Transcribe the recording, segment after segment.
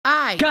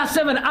Got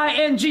 7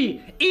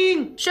 ING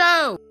in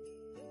show.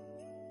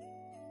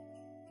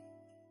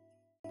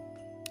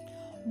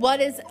 What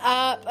is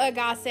up,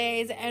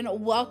 Agases, and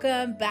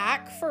welcome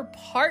back for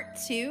part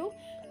 2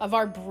 of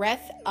our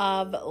Breath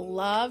of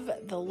Love,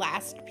 the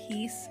last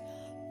piece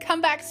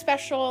comeback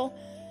special.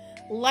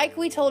 Like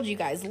we told you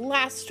guys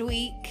last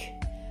week,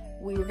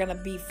 we were going to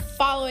be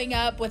following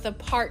up with a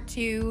part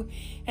 2,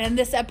 and in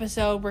this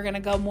episode, we're going to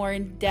go more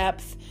in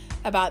depth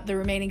about the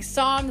remaining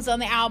songs on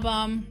the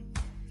album.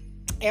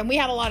 And we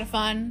had a lot of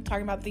fun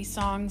talking about these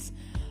songs.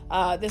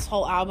 This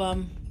whole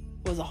album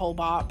was a whole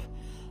bop.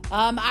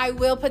 I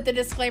will put the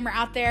disclaimer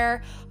out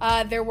there.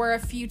 There were a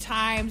few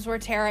times where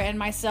Tara and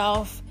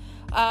myself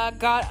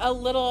got a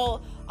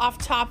little off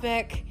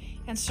topic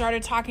and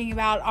started talking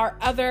about our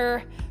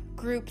other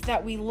group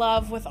that we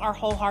love with our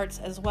whole hearts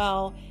as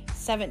well,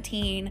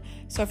 17.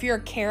 So if you're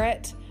a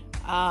Carrot,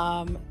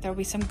 there'll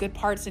be some good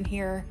parts in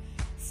here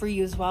for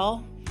you as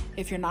well.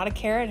 If you're not a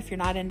Carrot, if you're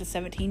not into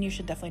 17, you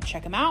should definitely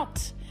check them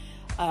out.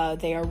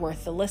 They are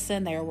worth the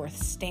listen. They are worth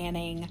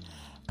standing.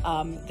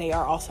 They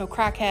are also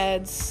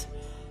crackheads.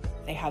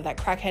 They have that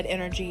crackhead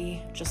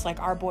energy, just like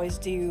our boys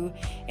do.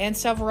 And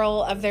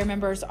several of their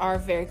members are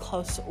very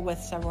close with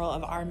several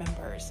of our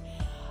members.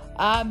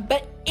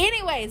 But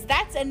anyways,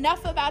 that's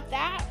enough about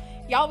that.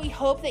 Y'all, we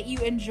hope that you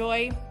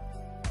enjoy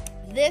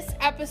this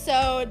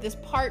episode, this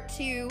part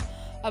 2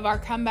 of our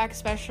comeback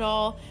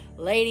special.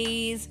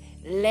 Ladies,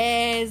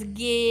 let's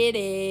get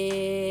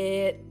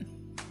it.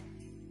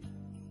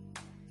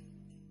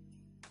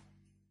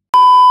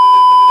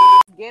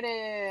 Get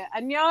it.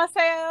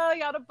 Annyeonghaseyo,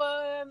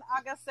 Yodabun,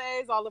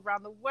 Agases all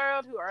around the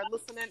world who are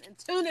listening and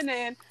tuning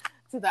in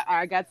to the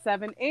I Got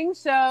 7 Ing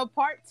Show,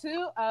 part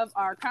 2 of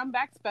our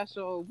comeback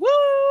special. Woo!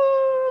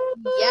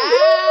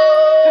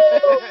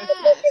 Yes!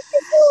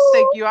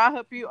 Thank you. I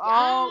hope you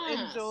all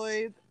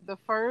enjoyed the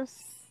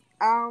first,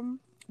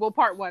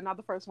 part 1, not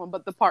the first one,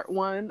 but the part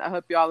 1. I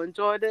hope you all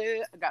enjoyed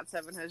it. I Got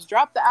 7 has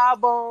dropped the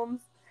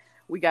album.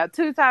 We got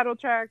 2 title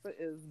tracks. It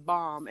is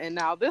bomb. And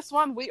now this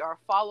one, we are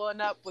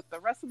following up with the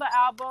rest of the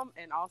album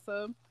and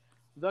also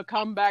the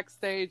comeback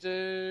stages.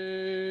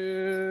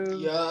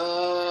 Yes.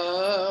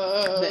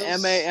 The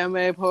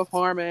MAMA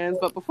performance.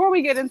 But before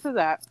we get into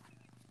that,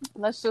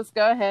 let's just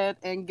go ahead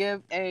and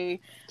give a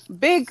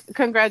big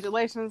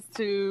congratulations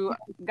to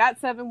Got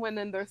 7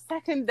 winning their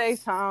second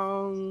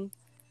daytime.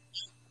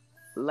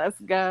 Let's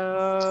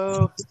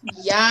go.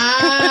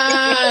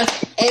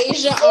 Yes.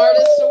 Asia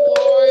Artist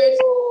Awards.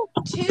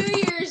 2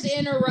 years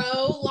in a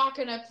row,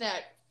 locking up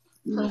that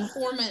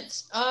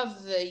performance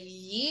of the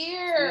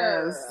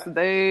year. Yes,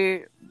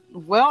 they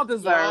well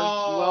deserved.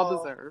 Well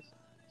deserved.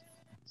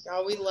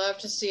 Y'all, we love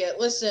to see it.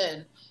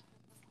 Listen,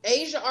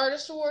 Asia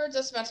Artist Awards,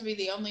 that's about to be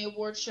the only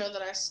award show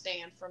that I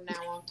stand from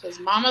now on, because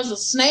Mama's a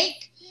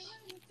snake.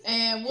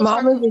 And we'll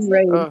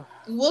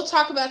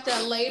talk about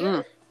that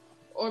later.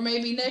 Or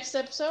maybe next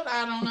episode.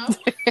 I don't know.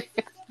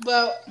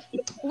 But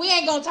we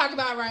ain't going to talk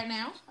about it right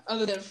now,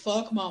 other than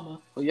fuck Mama.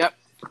 Yep.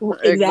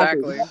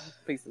 Exactly.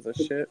 Pieces of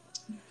shit.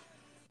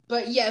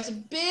 But yes,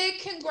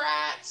 big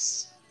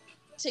congrats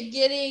to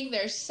getting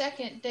their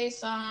second day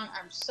song.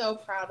 I'm so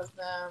proud of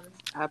them.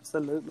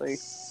 Absolutely.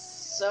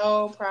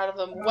 So proud of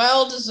them.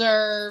 Well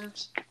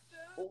deserved.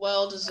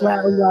 Well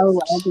deserved. Well.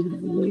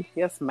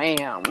 Yes,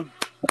 ma'am.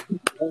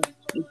 Yes.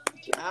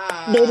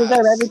 They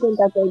deserve everything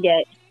that they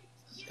get.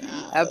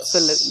 Yes.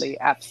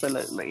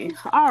 Absolutely.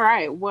 All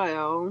right,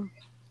 well.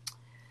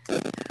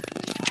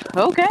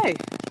 Okay.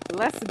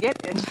 Let's get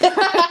it.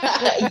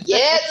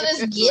 Yes,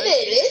 let's get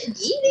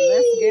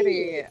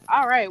it.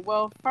 All right.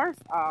 Well, first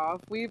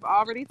off, we've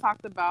already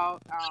talked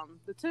about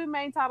the 2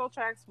 main title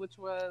tracks, which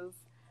was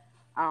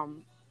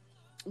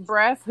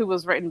Breath, who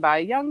was written by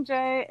Young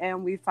Jay,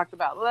 and we've talked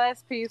about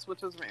Last Piece,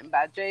 which was written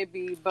by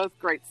JB. Both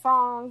great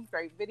songs,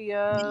 great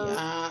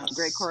videos,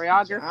 great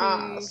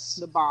choreography,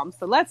 the bomb.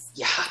 So let's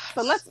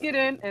get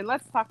in and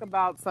let's talk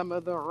about some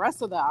of the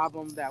rest of the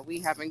album that we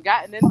haven't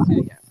gotten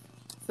into yet.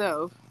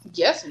 So,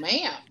 yes,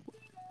 ma'am.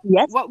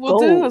 Yes. What we'll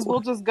do is we'll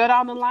just go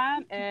down the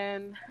line,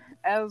 and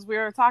as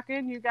we're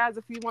talking, you guys,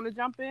 if you want to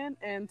jump in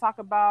and talk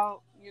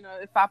about,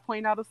 if I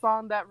point out a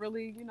song that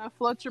really,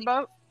 floats your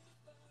boat,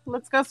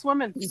 let's go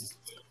swimming.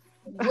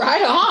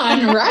 Right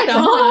on.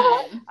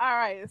 All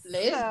right. Let's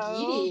get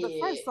it. The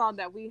first song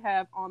that we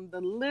have on the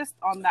list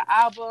on the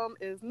album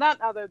is none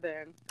other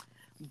than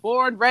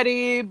Born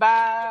Ready written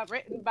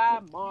by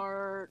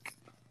Mark.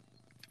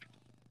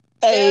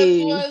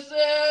 Hey.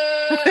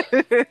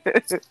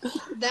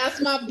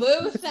 That's my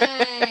boo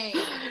thing.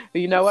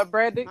 You know what,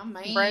 Brandy?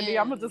 My Brandy,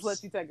 I'm gonna just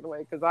let you take it away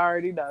because I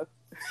already know.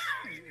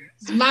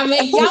 My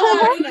man,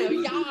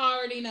 y'all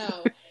already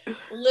know.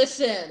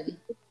 Listen,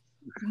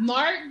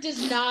 Mark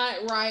does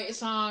not write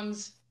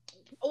songs.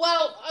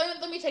 Well,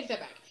 let me take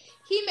that back.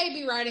 He may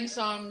be writing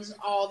songs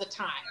all the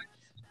time,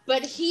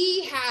 but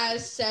he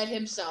has said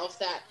himself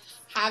that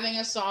having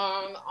a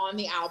song on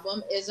the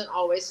album isn't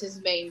always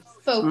his main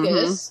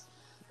focus.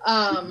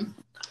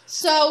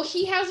 So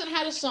he hasn't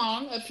had a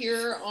song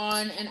appear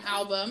on an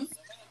album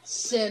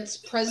since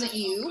Present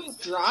You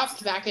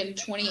dropped back in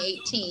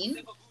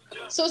 2018.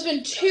 So it's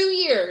been 2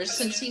 years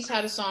since he's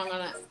had a song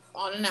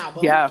on an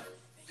album. Yeah.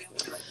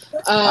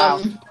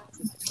 Wow.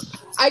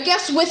 I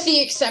guess with the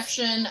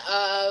exception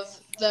of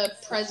the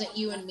Present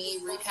You and Me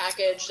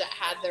repackage that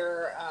had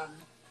their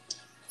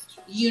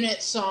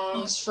unit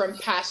songs from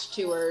past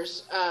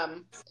tours.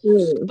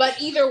 But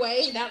either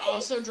way, that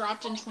also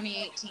dropped in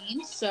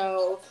 2018.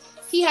 So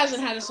he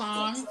hasn't had a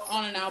song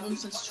on an album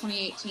since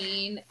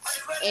 2018.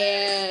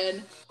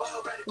 And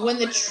when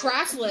the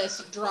track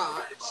list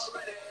dropped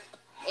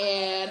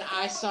and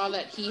I saw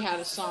that he had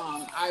a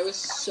song, I was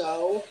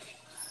so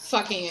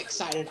fucking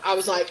excited. I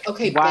was like,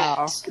 okay,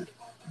 wow.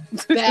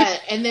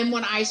 bet. And then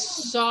when I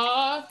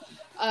saw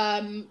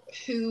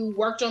who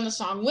worked on the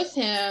song with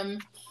him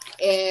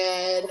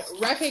and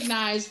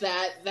recognized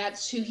that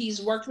that's who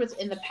he's worked with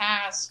in the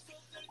past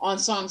on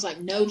songs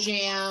like No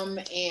Jam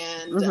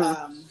and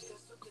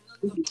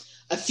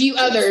a few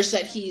others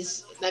that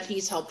he's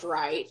helped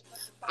write,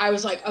 I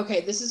was like,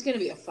 okay, this is going to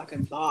be a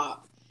fucking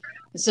bop.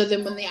 And so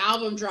then when the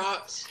album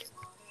dropped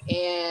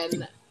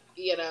and,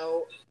 you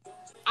know,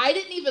 I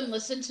didn't even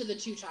listen to the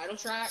 2 title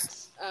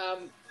tracks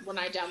when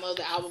I downloaded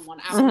the album on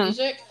Apple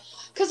Music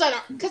because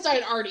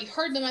I'd already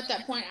heard them at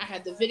that point. I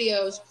had the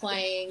videos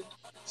playing,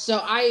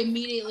 so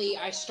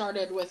I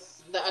started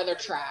with the other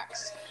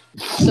tracks.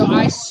 So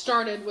I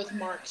started with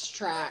Mark's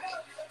track,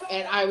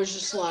 and I was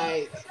just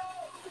like,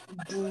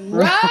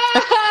 bruh,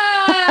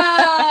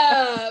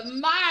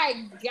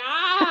 my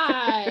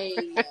guy.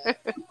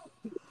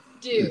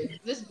 Dude,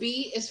 this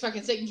beat is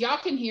fucking sick. Y'all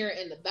can hear it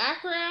in the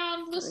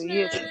background,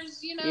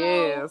 listeners, you know.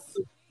 Yes.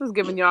 Just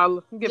giving y'all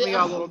a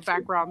little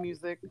background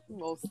music.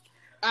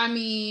 I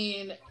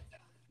mean,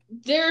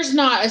 there's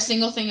not a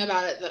single thing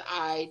about it that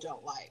I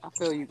don't like. I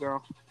feel you,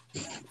 girl.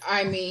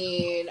 I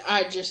mean,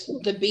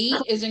 the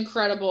beat is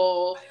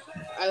incredible.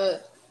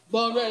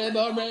 Born ready.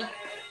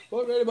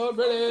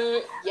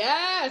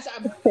 Yes,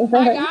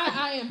 my God,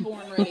 I am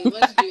born ready.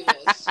 Let's do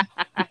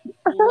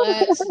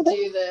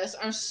this.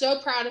 I'm so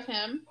proud of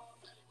him.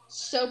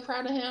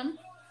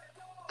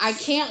 I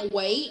can't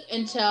wait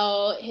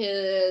until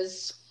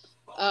his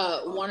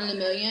 1 in a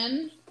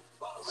Million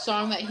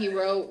song that he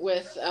wrote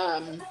with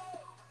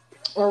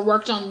or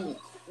worked on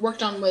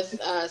with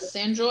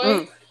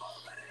Sanjoy.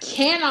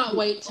 Cannot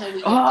wait till we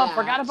get that. I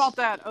forgot about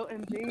that.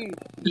 OMG.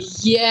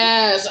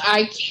 Yes,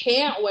 I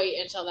can't wait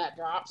until that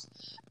drops.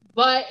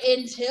 But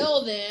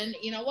until then,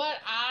 you know what?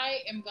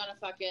 I am gonna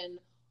fucking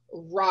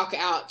rock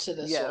out to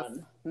this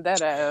one.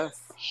 That ass.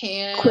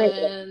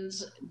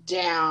 Hands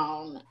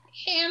down.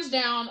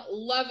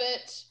 Love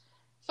it.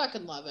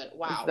 Fucking love it.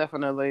 Wow. It's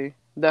definitely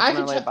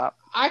about.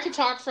 I could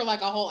talk for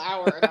like a whole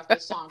hour about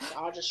this song, so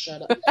I'll just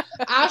shut up.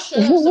 I'll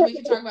shut up so we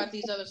can talk about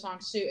these other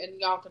songs too, and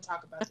y'all can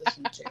talk about this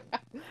one too.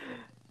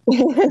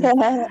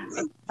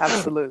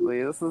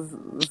 Absolutely. This is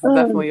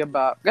definitely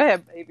about. Go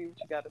ahead, baby. What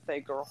you got to say,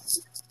 girl?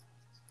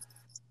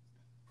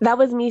 That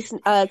was me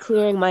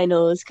clearing my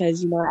nose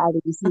because, you know, I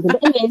didn't see the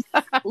thing is,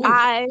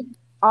 I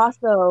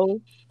also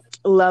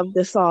love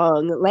the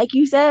song. Like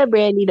you said,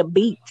 Brandy, the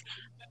beat.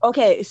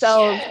 Okay,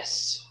 so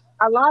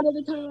a lot of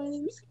the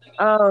times,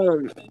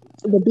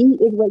 the beat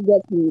is what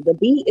gets me. The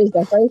beat is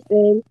the first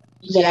thing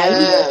that I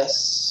hear.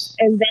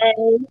 And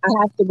then I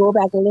have to go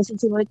back and listen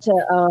to it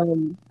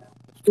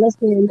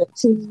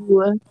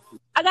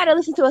I gotta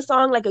listen to a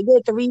song like a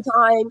good 3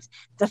 times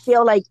to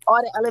feel like all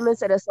the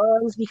elements of the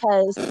songs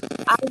because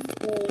I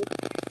hear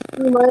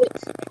too much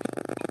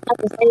at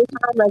the same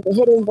time, like the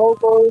hidden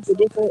vocals, the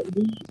different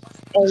beats.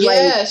 And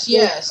yes,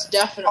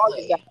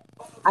 definitely.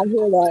 I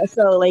hear that.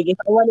 So like if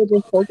I want to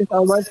just focus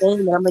on one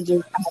thing, then I have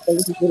to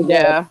listen to it again.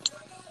 Yeah.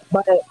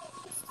 But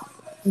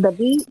the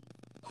beat,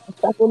 I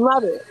fucking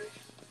love it.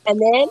 And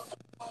then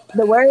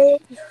the word,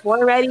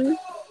 born ready,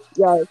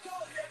 yes.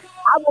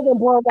 I wasn't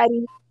born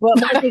ready, but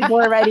Mark was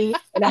born ready,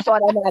 and that's all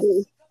that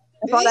matters.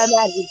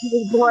 He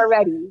was born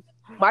ready.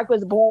 Mark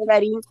was born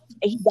ready,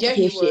 and he got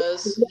his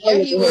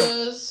shit. He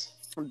was.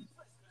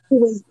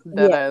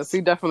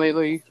 He definitely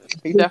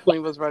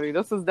was ready.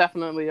 This is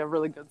definitely a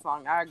really good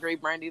song. I agree,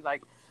 Brandy.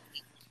 Like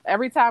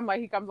every time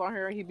like he comes on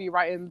here, he'd be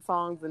writing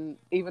songs, and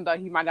even though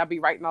he might not be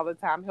writing all the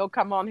time, he'll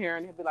come on here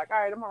and he'll be like, "All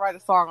right, I'm gonna write a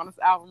song on this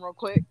album real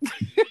quick,"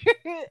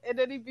 and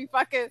then he'd be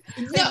fucking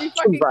killing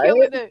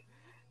it.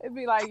 It'd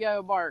be like,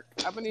 "Yo, Mark,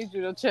 I'm gonna need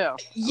you to chill.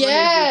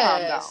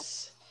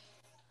 Yes,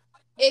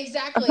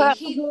 exactly.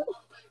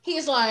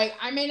 He's like,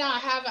 I may not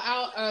have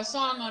a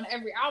song on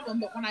every album,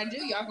 but when I do,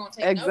 y'all gonna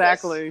take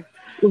notice.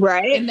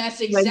 Right? And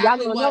that's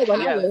exactly what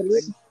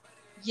happens.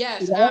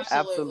 Yes,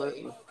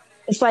 absolutely.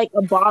 It's like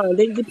a bond.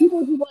 The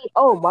people be like,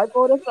 "Oh, Mark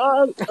wrote a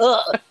song,"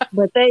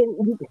 but they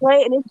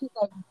play and it's just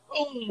like,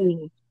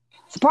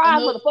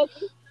 surprise,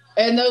 motherfucker.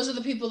 And those are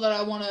the people that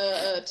I want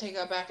to take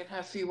out back and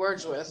have a few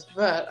words with,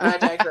 but I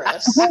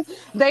digress.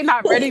 They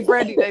not ready,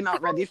 Brandy. They not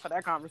ready for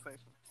that conversation.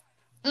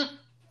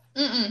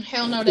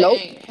 Hell no, they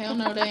ain't. Hell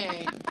no, they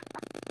ain't.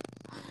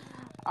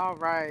 All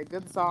right,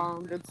 good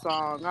song.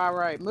 All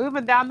right,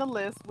 moving down the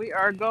list, we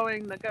are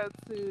going to go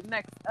to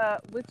next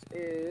up, which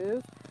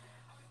is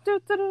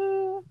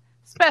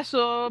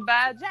Special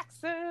by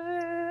Jackson.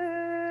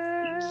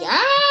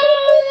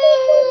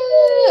 Yes!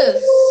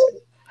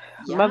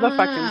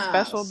 Motherfucking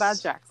Special by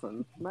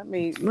Jackson. Let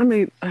me.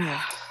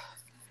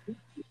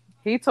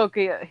 He took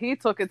it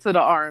to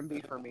the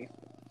R&B for me.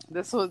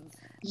 This was.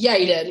 Yeah,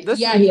 he did.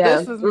 This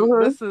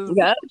is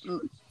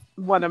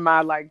one of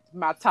my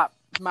top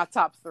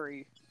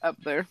 3 up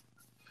there.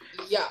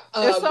 Yeah,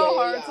 it's so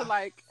hard to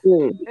like.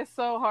 It's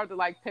so hard to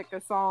like pick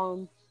a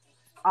song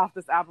off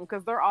this album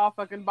because they're all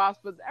fucking boss.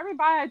 But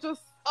everybody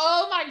just.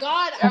 Oh my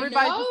god!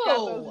 Everybody just got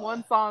those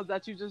one song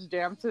that you just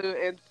jam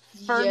to, and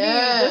for me,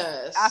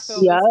 I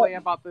feel this way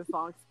about this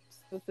song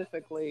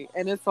specifically,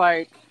 and it's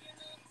like.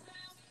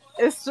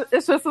 It's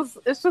just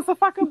a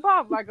fucking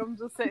bop. Like I'm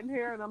just sitting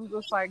here and I'm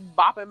just like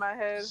bopping my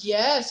head.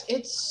 Yes,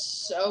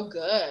 it's so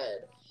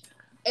good.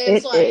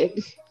 It's like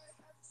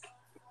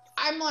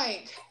I'm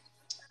like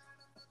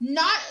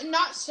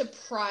not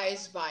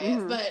surprised by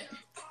it, but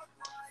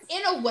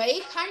in a way,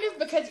 kind of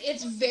because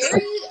it's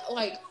very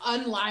like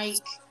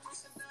unlike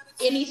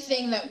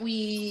anything that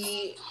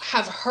we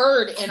have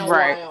heard in a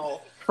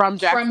while from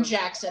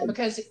Jackson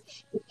because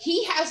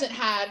he hasn't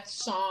had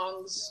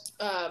songs.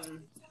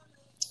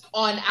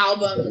 On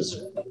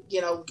albums,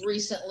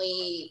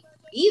 recently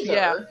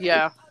either.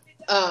 Yeah.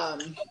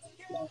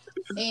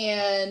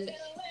 And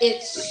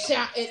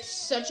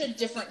it's such a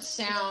different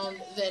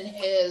sound than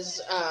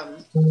his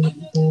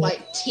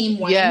like Team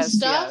Wayne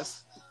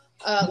stuff.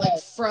 Yes.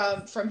 Like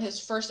from his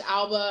first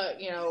album,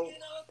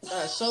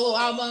 solo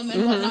album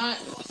and whatnot.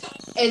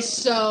 And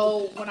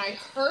so when I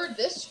heard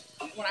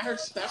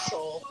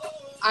Special,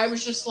 I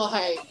was just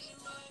like,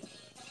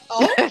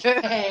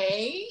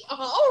 okay,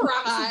 all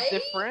right.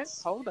 Different.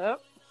 Hold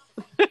up.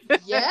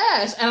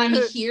 Yes, and I'm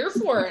here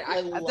for it.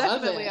 I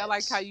love it. I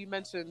like how you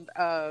mentioned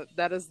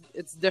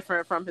it's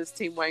different from his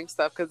Team Wayne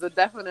stuff because it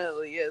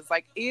definitely is.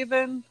 Like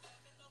even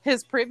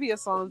his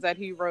previous songs that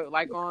he wrote,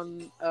 like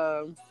on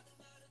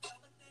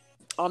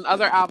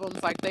other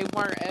albums, like they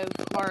weren't as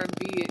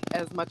R&B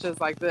as much as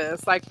like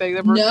this. Like they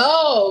were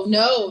no,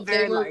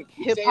 very they were like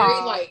hip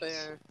hop, like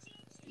and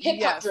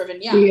hip hop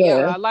driven.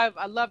 Yeah.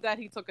 I love that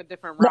he took a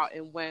different route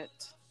and went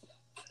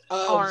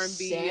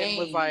R&B and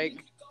was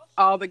like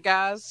all the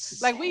guys.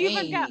 Like we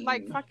even got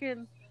like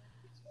fucking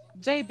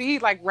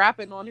JB like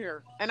rapping on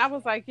here, and I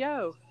was like,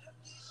 yo.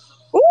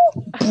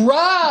 Bruh,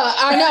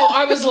 I know.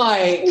 I was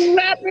like,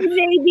 rapper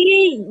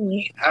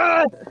JB.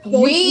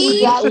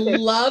 We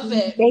love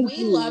it.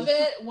 We love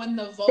it when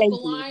the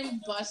vocal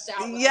line busts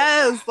out.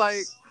 Yes,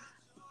 like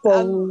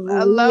I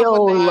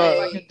love when they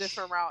go like a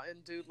different route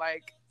and do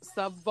like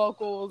sub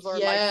vocals or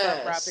like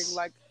sub rapping.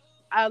 Like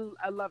I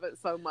love it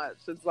so much.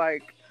 It's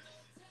like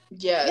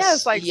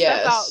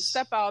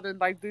step out and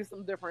like do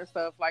some different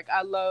stuff. Like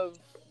I love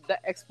the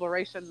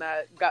exploration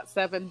that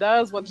GOT7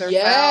 does with their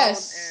sound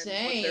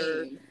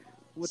and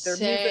with their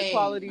music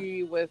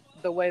quality, with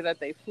the way that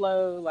they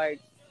flow. Like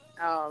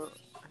I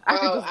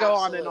could just go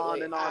on and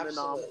on and on and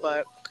on,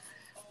 but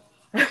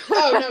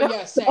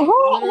same.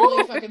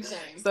 Literally fucking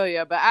same. So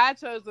yeah, but I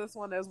chose this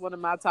one as one of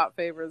my top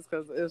favorites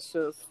because it's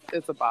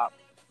a bop.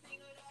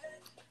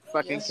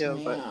 Fucking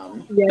kills it.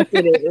 Yes,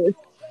 it is.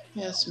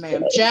 Yes,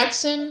 ma'am.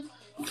 Jackson,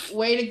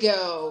 way to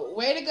go,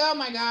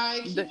 my guy.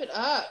 Keep it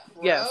up,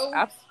 bro. Yes,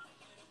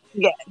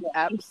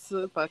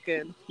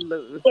 absolutely.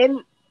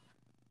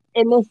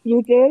 In the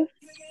future,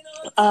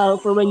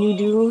 for when you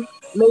do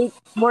make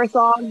more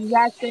songs,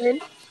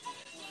 Jackson,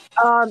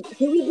 can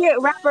we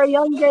get rapper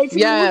Young J too?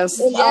 Yes.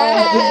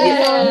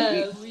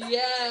 Yes.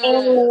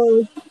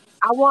 And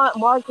I want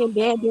Mark and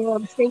Bam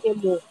Bam singing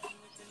this.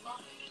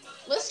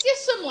 Let's get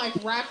some like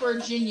rapper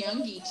Jin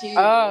Youngie too.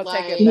 Oh,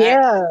 like, take it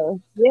back.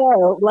 Yeah,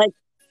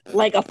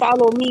 like a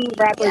follow me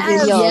rapper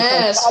Jin Young.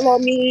 Yes. Follow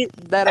me.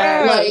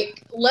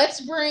 Like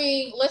let's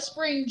bring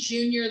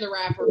Junior the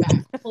rapper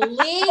back,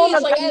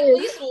 please. Like at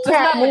least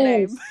not the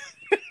name.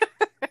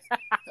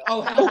 Oh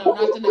hell no,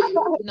 not the name.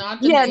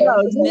 Not the name.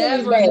 No,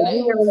 never the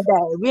name.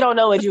 We don't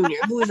know a Junior.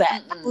 Who's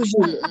that? Who's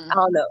Junior? I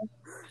don't know.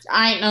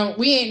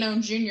 We ain't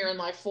known Junior in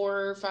like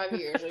 4 or 5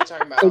 years. What are you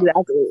talking about?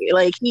 Exactly.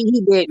 Like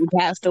he didn't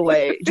passed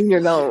away. Junior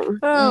gone.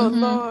 Oh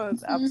Lord,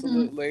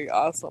 absolutely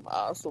awesome.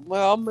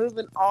 Well,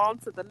 moving on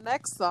to the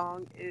next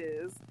song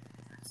is,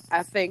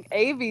 I think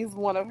Avi's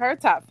one of her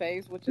top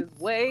faves, which is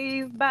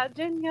 "Wave" by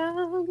Jin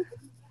Young.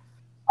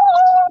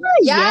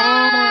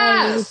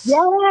 Yes.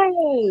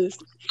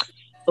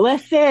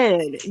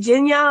 Listen,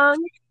 Jin Young,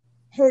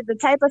 the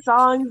type of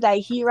songs that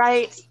he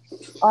writes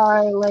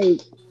are like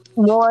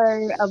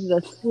more of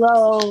the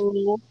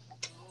slow,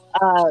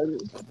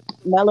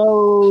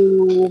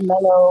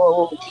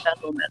 mellow.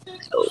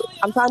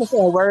 I'm trying to say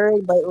a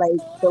word, but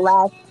like the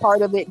last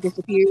part of it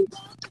disappeared.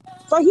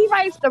 So he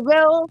writes the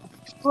real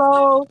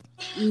slow,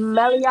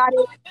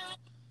 melodic.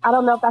 I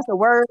don't know if that's a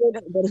word,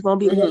 but it's gonna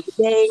be a word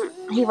today.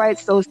 He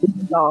writes those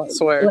songs.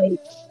 Swear. Like,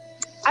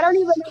 I don't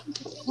even know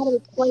how to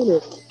explain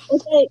it.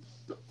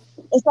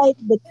 It's like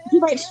he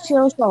writes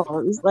chill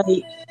songs,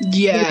 like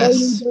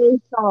yes, rainy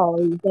day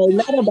songs. Like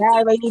not a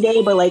bad rainy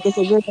day, but like it's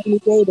a good rainy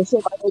day. The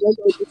shit like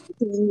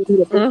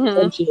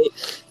the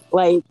shit,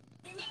 like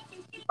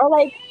or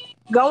like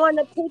go on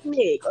a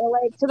picnic or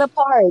like to the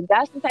park.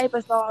 That's the type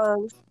of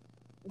songs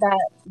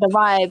the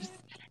vibes.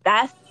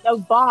 That's the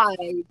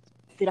vibe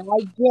that I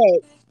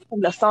get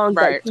from the songs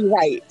that Right. he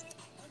writes.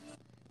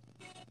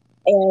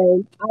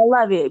 And I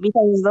love it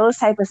because those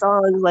type of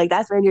songs, like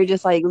that's when you're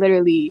just like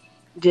literally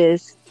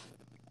just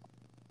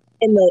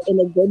in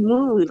a good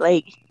mood,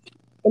 like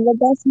in the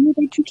best mood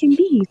that you can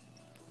be.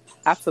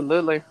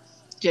 Absolutely.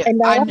 Yeah,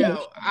 And I love it.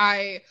 know.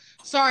 I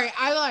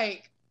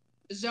like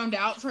zoned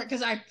out for it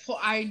because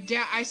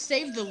I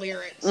saved the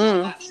lyrics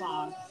of that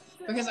song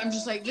because I'm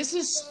just like, this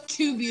is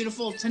too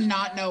beautiful to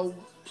not know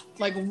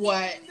like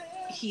what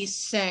he's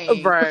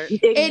saying. Right.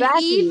 Exactly.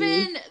 And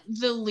even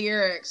the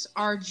lyrics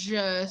are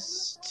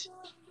just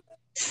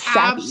Sappy.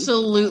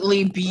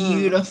 absolutely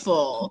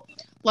beautiful.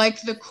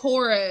 Like the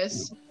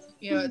chorus,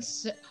 you know,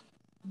 it's the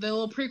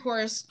little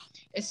pre-chorus.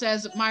 It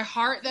says, "My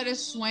heart that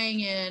is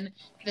swaying in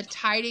the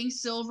tiding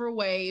silver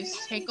waves,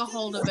 take a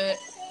hold of it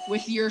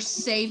with your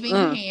saving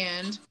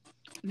hand.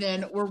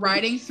 Then we're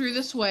riding through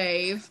this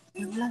wave."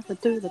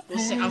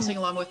 I'll sing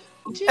along with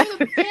 "To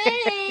the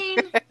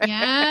pain."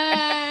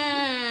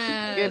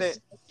 Yes. Get it.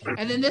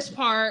 And then this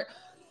part,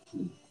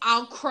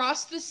 "I'll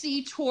cross the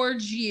sea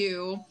towards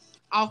you.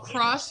 I'll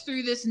cross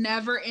through this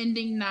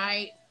never-ending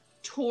night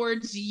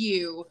towards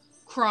you.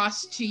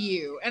 Cross to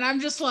you." And I'm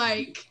just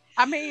like,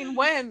 I mean,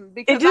 when?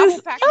 Because It I will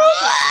just- pack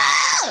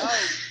my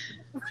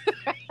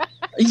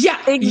shit.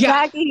 yeah,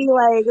 Exactly.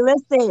 Like,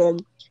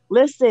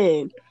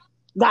 listen.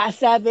 Got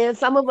 7.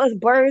 Some of us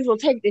birds will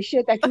take the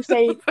shit that you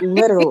say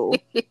literal.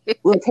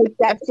 We'll take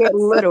that shit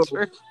literal. So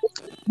true.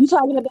 You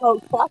talking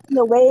about crossing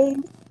the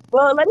waves?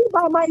 Well, let me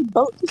buy my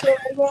boat ticket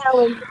right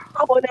now and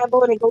hop on that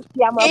boat and go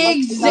see how my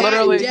Exactly.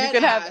 Literally, you Dead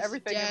could have ass,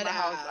 everything in dead my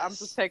house. I'm ass.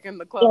 just taking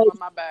the clothes on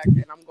my back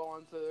and I'm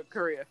going to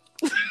Korea.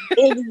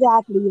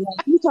 Exactly.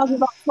 Like, you talking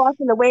about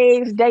crossing the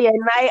waves day and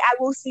night? I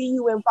will see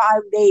you in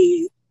 5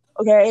 days.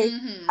 Okay,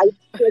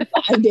 Mm-hmm. in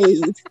 5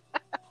 days.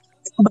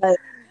 But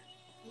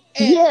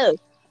And yeah,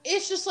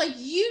 it's just like,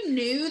 you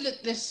knew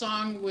that this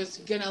song was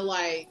gonna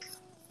like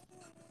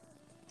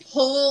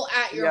pull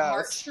at your Yes.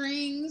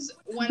 heartstrings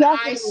when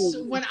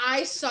definitely.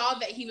 I saw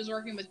that he was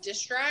working with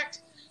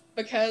Distract,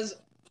 because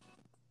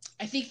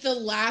I think the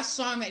last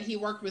song that he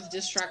worked with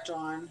Distract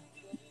on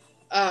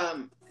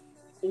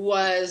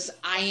was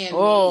 "I Am Me."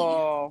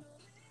 Oh.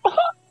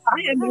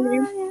 I agree.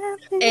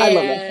 I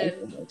love that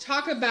song. And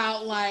talk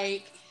about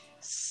like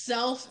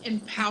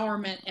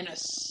self-empowerment in a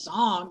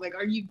song. Like,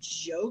 are you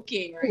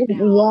joking right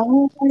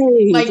now?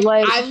 Right.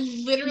 Like, I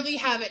literally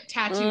have it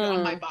tattooed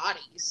on my body.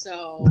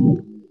 So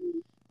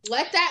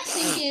let that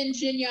sink in,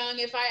 Jin Young.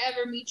 If I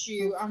ever meet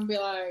you, I'm gonna be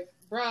like,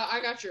 bruh, I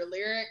got your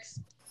lyrics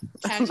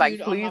tattooed Like, on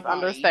my please body.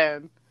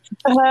 understand.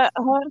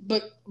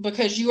 But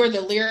because you are the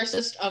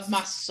lyricist of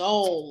my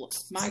soul,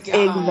 my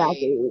guy.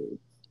 Exactly.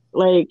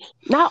 Like,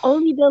 not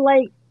only the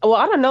like, well,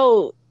 I don't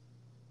know.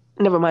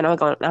 Never mind.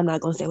 I'm not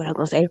gonna say what I'm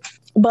gonna say.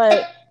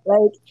 But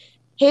like,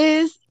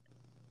 he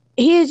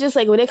is just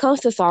like, when it comes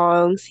to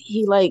songs,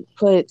 he like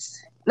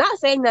puts. Not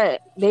saying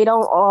that they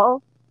don't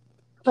all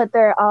put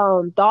their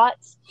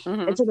thoughts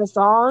into the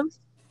songs,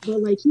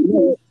 but like he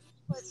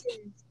puts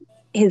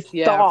his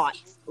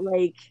thoughts,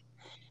 like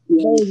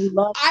those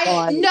love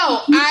thoughts.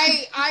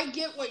 I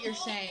get what you're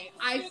saying.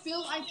 I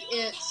feel like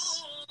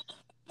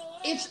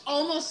it's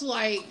almost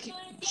like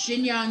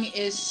Jin Young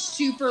is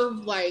super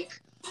like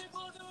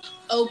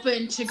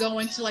open to go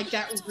into like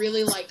that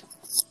really like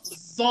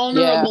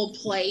vulnerable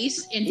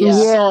place in his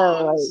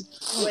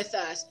songs with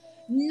us.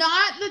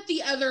 Not that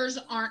the others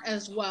aren't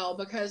as well,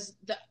 because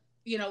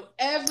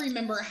every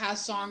member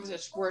has songs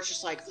where it's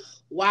just like,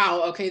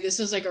 wow, okay, this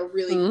is like a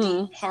really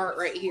deep part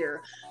right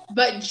here.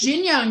 But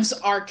Jin Young's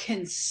are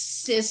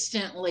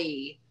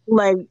consistently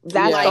like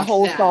that's like the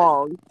whole that.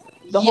 song.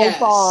 The whole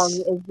song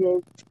is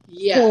just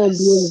him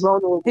being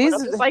vulnerable. I'm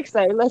just like,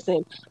 say,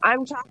 listen,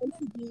 I'm trying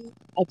to be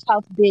a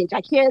tough bitch.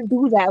 I can't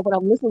do that when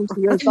I'm listening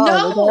to your song.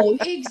 No,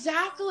 okay?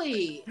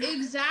 exactly.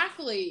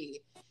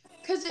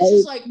 Because it's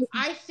just like,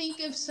 I think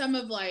of some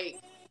of like,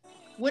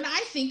 when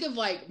I think of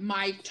like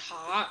my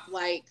top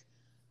like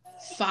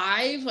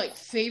 5 like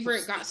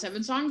favorite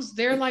GOT7 songs,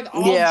 they're like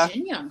all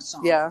Jin Young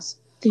songs. Yeah.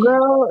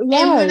 Girl, And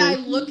when I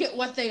look at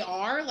what they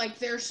are, like,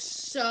 they're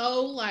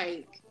so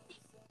like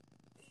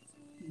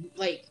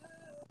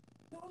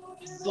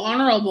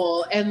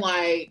vulnerable and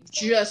like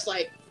just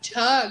like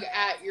tug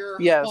at your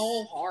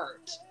whole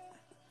heart.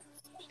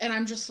 And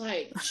I'm just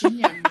like, Jin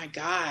Young, my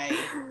guy.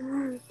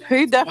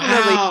 He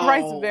definitely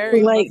writes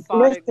very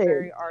methodic,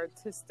 very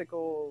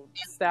artistical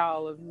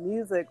style of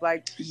music.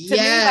 Like, to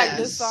me, like,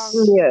 this song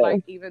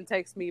like even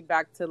takes me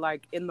back to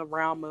like in the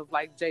realm of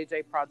like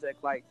JJ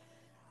Project, like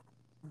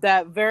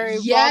that very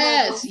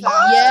vulnerable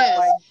side.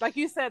 Like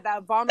you said,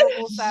 that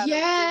vulnerable side of Jin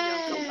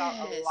Young comes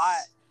out a lot.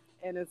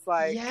 And it's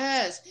like,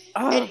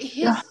 and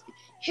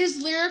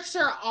his lyrics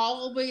are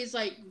always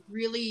like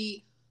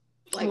really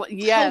like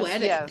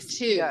poetic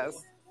too.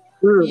 Yes.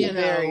 You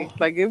know,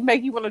 like it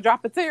make you want to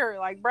drop a tear,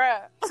 like,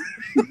 bruh.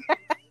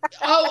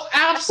 Oh,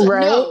 absolutely.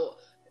 Right? No,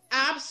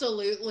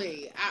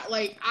 absolutely.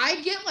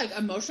 I get like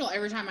emotional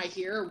every time I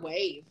hear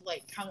Wave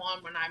like come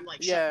on when I'm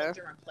like shuffling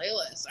through my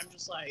playlist. I'm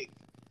just like,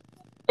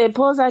 it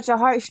pulls at your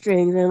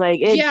heartstrings, and like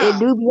it Yeah.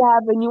 do be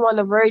having you on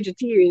the verge of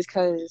tears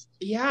because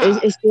Yeah.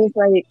 it's just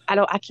like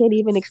I can't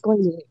even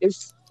explain it.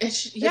 It's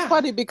It's Yeah.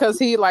 funny because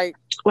he like.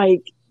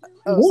 like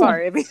Oh, yeah.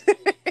 sorry.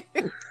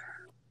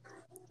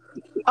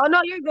 Oh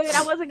no, you're good.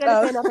 I wasn't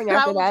gonna say nothing I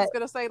after was that. just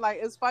gonna say like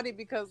it's funny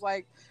because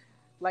like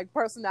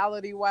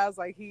personality wise,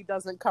 like he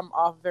doesn't come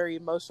off very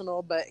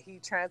emotional, but he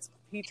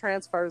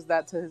transfers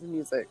that to his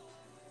music.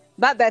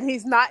 Not that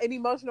he's not an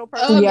emotional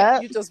person. Yeah.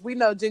 We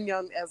know Jin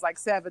Young as like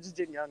savage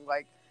Jin Young.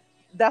 Like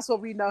that's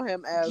what we know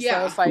him as. So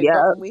Yeah. it's like,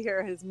 but when we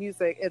hear his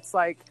music, it's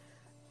like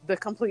the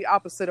complete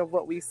opposite of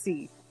what we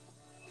see.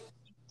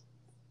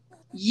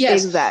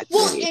 Yes. Exactly.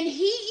 Well, and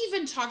he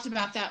even talked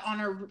about that on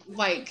a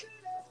like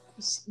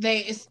since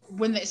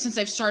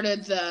they've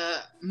started the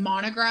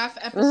monograph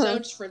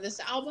episodes for this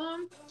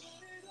album,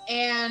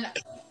 and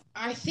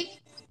I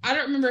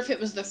don't remember if it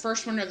was the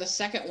first one or the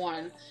second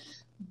one,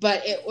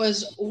 but it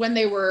was when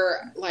they were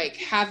like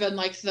having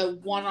like the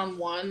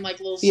one-on-one like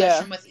little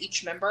session with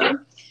each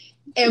member.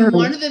 And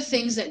one of the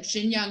things that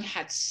Jin Young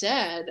had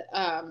said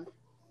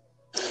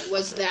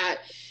was that,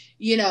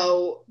 you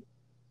know,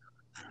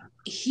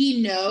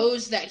 he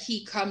knows that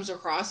he comes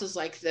across as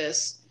like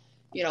this,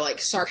 you know,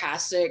 like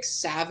sarcastic,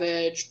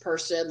 savage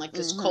person, like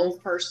this cold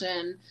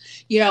person,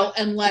 you know,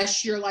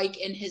 unless you're like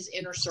in his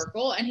inner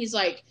circle. And he's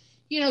like,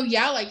 you know,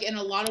 yeah, like in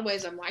a lot of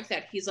ways I'm like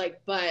that. He's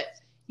like, but,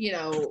 you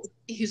know,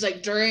 he's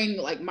like during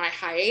like my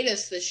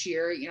hiatus this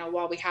year, you know,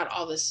 while we had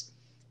all this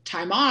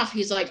time off,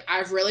 he's like,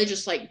 I've really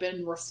just like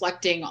been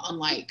reflecting on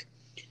like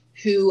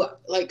who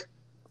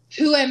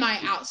am I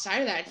outside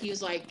of that?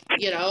 He's like,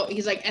 you know,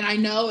 he's like, and I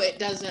know it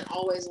doesn't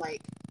always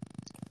like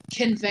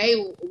convey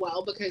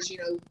well because, you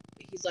know,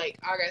 he's like,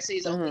 I gotta say,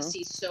 he's only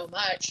sees so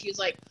much. He's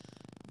like,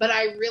 but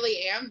I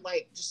really am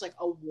like just like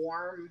a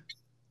warm,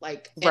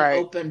 like an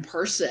open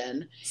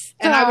person.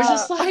 And I was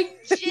just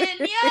like,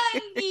 Jin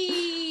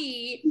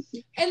Youngie.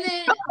 And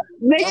then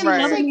makes me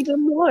love him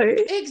even more.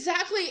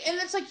 Exactly. And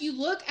it's like you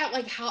look at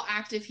like how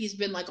active he's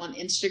been like on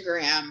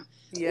Instagram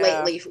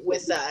lately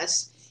with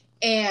us.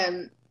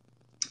 And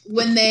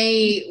when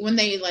they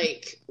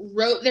like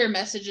wrote their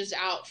messages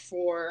out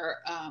for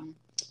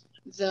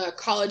the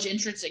college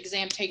entrance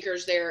exam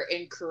takers there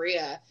in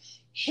Korea,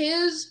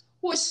 his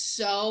was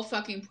so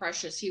fucking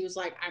precious. He was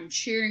like, I'm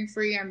cheering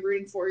for you, I'm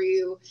rooting for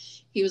you.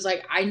 He was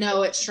like, I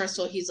know it's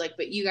stressful. He's like,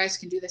 but you guys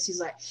can do this.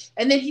 He's like,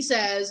 and then he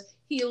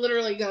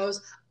literally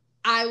goes,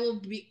 I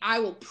will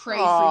pray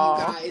for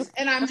you guys.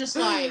 And I'm just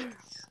like,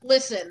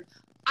 listen,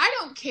 I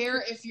don't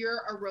care if you're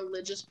a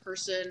religious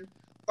person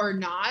or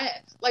not.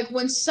 Like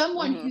when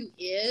someone who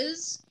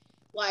is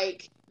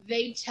like,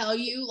 they tell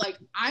you like,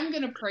 I'm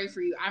going to pray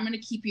for you. I'm going to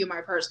keep you in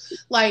my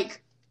purse.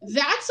 Like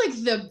that's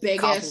like the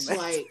biggest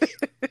like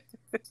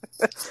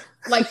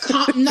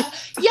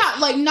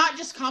not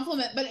just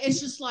compliment, but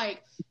it's just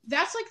like,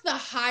 that's like the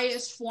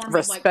highest form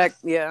respect,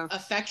 of like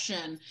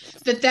affection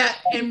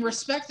and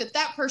respect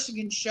that person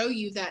can show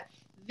you, that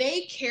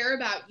they care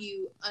about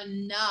you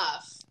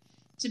enough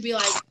to be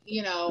like,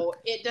 you know,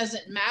 it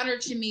doesn't matter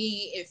to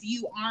me if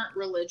you aren't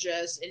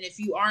religious and if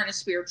you aren't a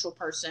spiritual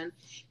person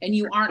and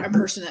you aren't a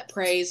person that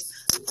prays.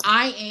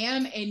 I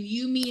am, and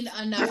you mean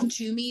enough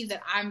to me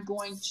that I'm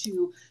going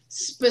to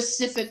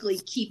specifically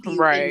keep you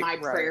in my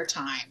prayer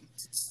time.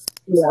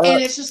 Yeah.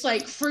 And it's just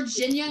like for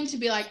Jin Young to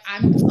be like,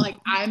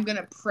 I'm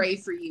gonna pray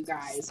for you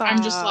guys. Stop.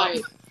 I'm just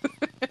like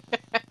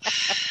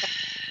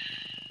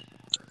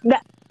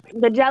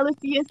the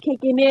jealousy is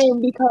kicking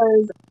in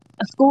because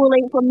school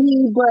ain't for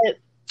me, but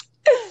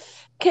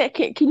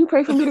can you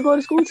pray for me to go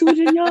to school too,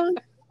 Jin Young?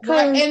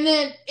 Right. And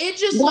then it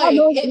just like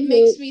it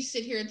makes me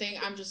sit here and think,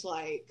 I'm just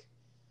like,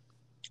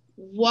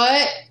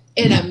 what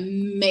an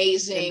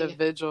amazing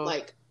individual,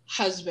 like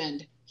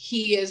husband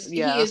he is.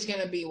 He is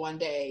gonna be one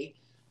day.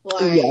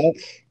 Like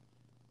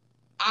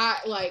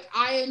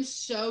I am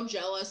so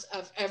jealous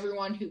of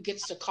everyone who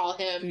gets to call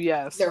him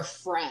their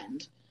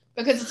friend,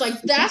 because it's like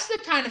that's the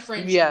kind of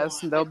friend. Yes,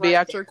 they'll be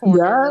at your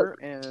corner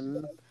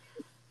and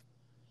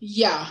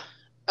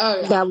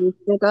that will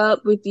stick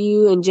up with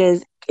you and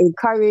just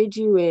encourage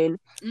you and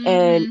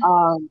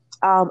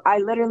I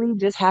literally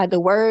just had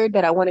the word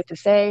that I wanted to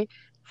say.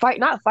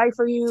 Not fight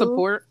for you.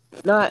 Support.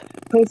 Not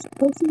push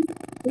you.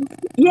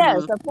 Yeah,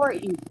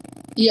 support you.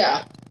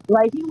 Yeah.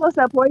 Like he will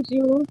support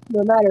you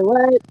no matter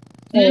what.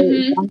 That's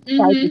the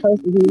type of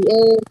person he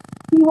is.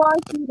 He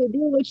wants you to do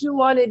what you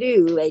want to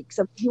do. Like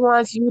he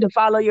wants you to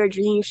follow your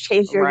dreams,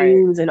 chase your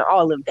dreams, and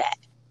all of that.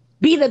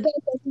 Be the best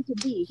that you can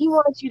be. He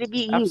wants you to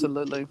be you.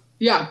 Absolutely.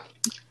 Yeah.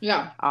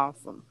 Yeah.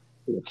 Awesome.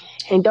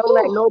 And don't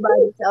let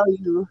nobody tell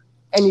you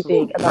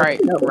anything about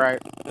yourself.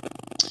 Right.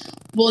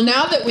 Well,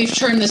 now that we've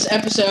turned this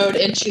episode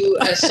into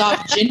a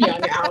soft Jin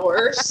Young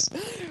hours,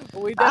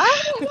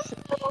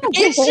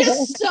 it's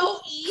just so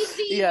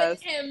easy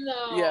with him,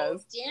 though.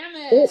 Yes. Damn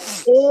it.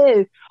 It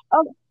is.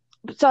 Oh,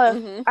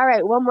 so, all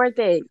right, one more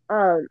thing.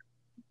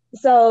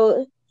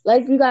 So,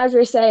 like you guys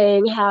were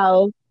saying,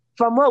 how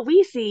from what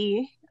we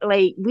see,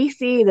 like we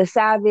see the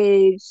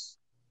savage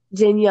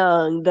Jin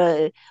Young,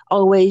 the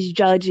always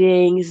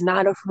judging, is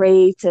not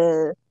afraid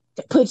to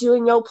put you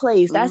in your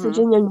place. That's the Mhm.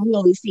 Jin Young we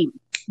only see.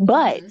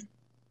 But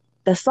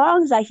the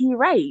songs that he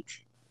writes,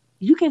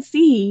 you can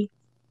see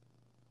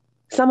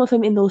some of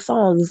him in those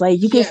songs.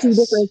 Like you can see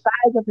different Yes.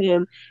 sides of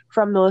him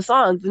from those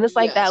songs. And it's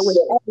like that with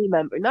Yes. every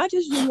member. Not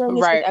just Jin Young, it's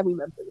with Right. every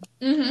member.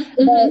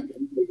 Mm-hmm. But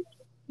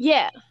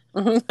yeah,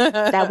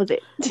 that was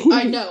it.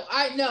 I know.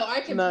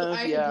 I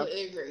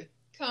completely agree.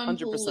 100%.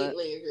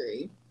 Completely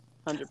agree.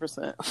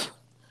 100%.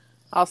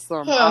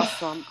 Awesome.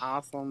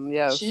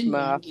 Yes, Jin no,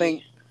 I Yoongi.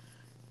 think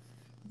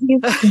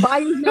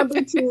Bias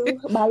number 2.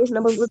 Bias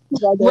number 2. I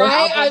guess.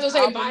 Right? I was gonna say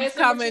album's bias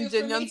coming. number 2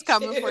 Jin for Young's me,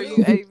 coming too. for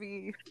you,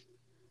 AV.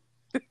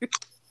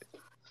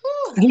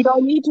 He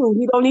don't need to.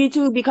 He don't need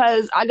to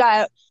because I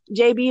got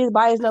JB is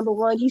bias number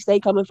 1. He stay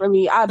coming for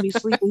me. I'd be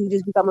sleeping. He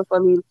just be coming for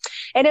me.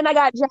 And then I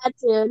got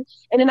Jackson.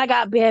 And then I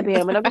got Bam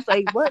Bam. And I'm just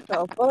like, what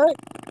the fuck?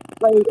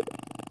 Like,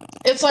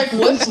 It's like,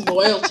 what's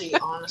loyalty,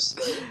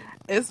 honestly?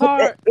 It's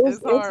hard.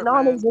 It's hard, man.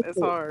 non-existent It's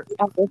hard.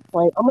 at this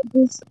point. I'm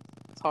gonna just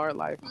It's hard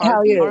life.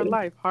 Hell yeah. Hard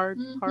life. Hard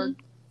Mhm.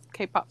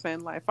 K-pop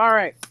fan life. All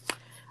right.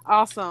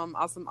 Awesome.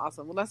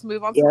 Well, let's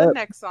move on to the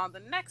next song. The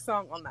next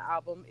song on the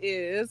album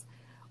is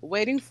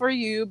 "Waiting for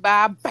You"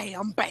 by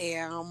Bam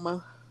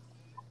Bam.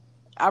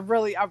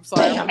 I'm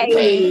sorry. Bam, I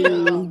really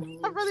bam.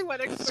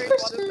 want to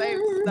experience all the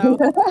names though.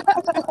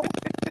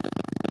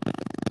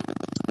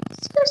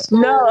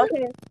 No,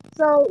 okay.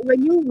 So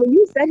when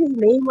you said his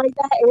name like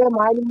that, it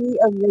reminded me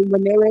of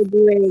when they were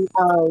doing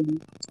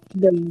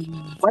the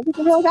What is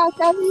the Hell Got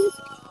 7?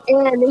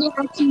 And they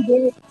actually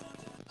did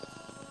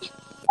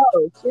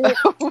shit.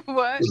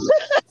 What?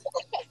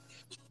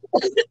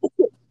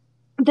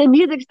 The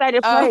music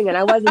started playing and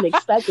I wasn't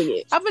expecting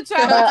it. I've been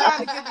trying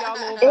to give y'all a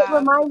little vibes. It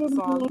reminded with the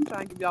song. me. I'm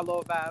trying to give y'all a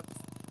little vibes.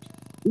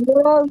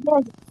 Yes,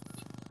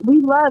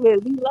 we love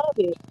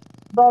it.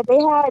 But they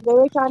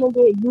were trying to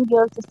get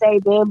Yu-Gi-Oh to say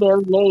Bam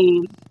Bam's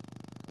name.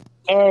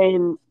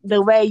 And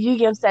the way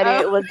Yu-Gi-Oh said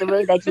it was the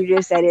way that you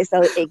just said it,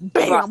 so it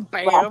Bam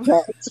Bam.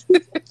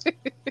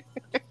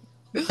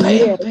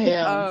 Bam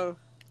bam.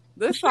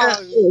 This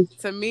song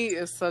to me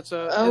is such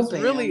a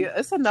Bam.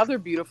 it's another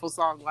beautiful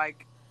song.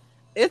 Like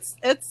it's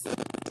up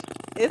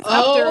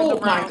there in the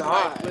my round,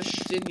 gosh. like,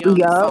 with Jin Young's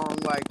Yup. song.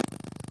 Like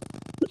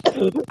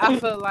I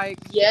feel like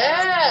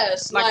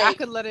Yes. like I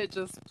could let it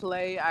just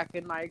play. I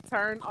can like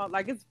turn on,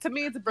 like it's, to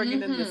me it's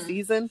bringing in the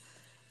season.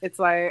 It's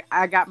like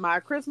I got my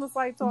Christmas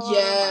lights on.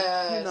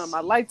 Yes. My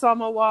lights on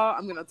my wall.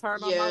 I'm gonna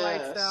turn on my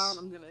lights Yes. down.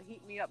 I'm gonna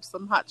heat me up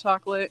some hot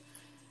chocolate,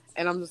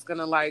 and I'm just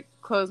gonna like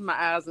close my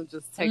eyes and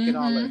just take it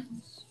all in.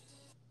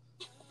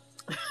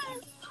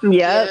 Yep.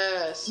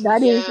 Yes.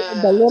 That is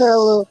the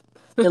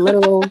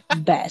literal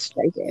best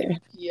right there.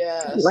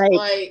 Yes.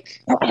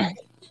 Like- Like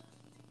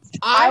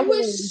I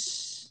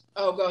was.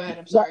 Oh, go ahead.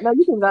 I'm sorry. No,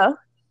 you can go.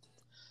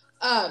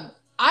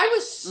 I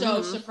was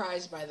so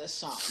surprised by this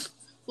song.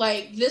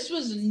 Like, this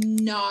was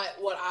not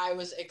what I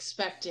was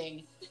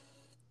expecting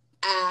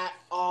at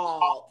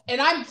all.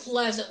 And I'm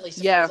pleasantly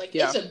surprised.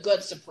 It's a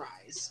good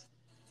surprise.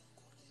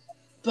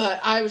 But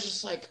I was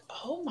just like,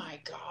 oh my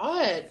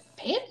God.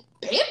 Bam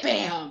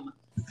Bam.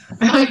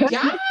 My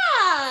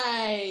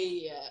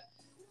guy.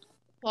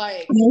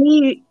 Like,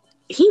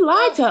 he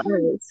lied to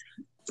us.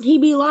 He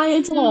be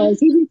lying to us.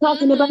 He be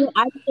talking about,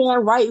 I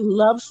can't write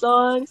love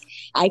songs.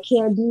 I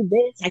can't do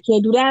this. I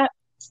can't do that.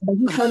 But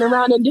he turn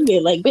around and do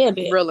it like Bam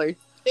Bam. Really?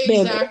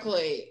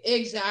 Exactly.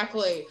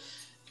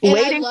 And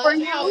Waiting I love for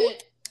you. how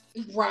it,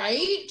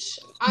 right?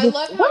 I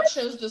love how it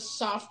shows the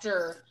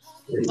softer,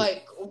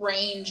 like,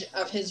 range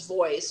of his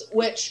voice,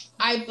 which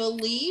I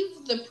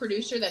believe the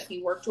producer that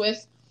he worked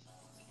with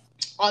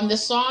on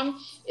this song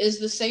is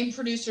the same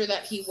producer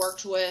that he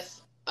worked with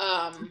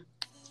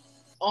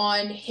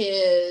on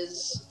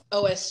his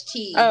OST.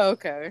 Oh,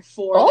 okay.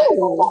 For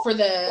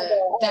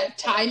that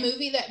Thai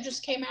movie that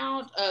just came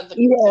out,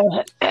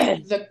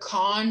 the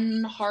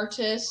Con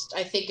Artist,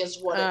 I think is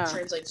what it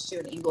translates to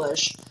in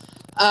English.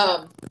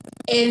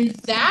 And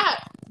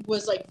that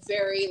was like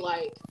very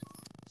like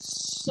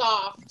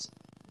soft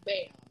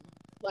bam,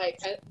 like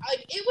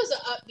it was an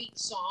upbeat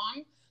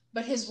song,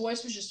 but his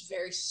voice was just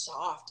very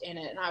soft in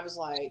it, and I was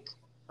like,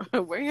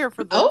 we're here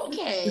for this.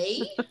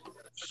 Okay.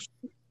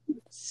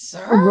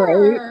 Sir.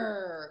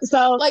 Right.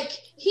 So like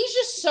he's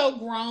just so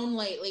grown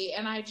lately,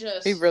 and I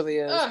just he really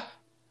is.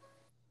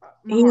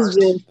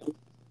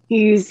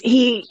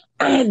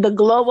 The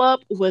glow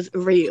up was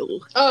real.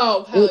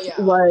 Oh hell It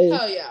yeah! was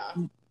Hell yeah!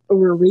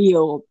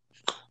 real.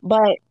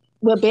 But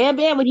with Bam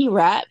Bam, when he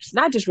raps,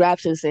 not just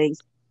raps and sings,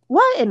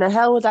 what did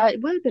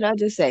I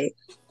just say?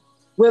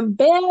 When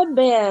Bam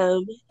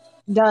Bam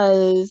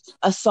does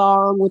a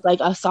song with like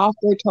a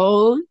softer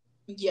tone,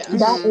 Yes.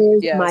 that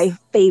is my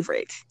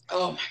favorite.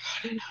 Oh my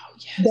God, I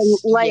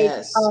know.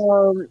 Yes.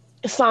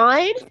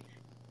 Sign,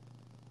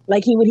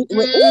 like when he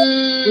was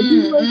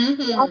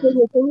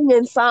rapping and singing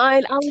and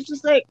Sign, I was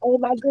just like, oh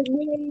my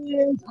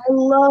goodness, I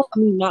love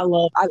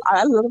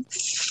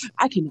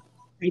I cannot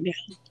right now.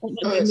 Oh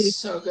my goodness. It's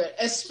so good,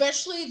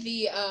 especially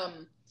the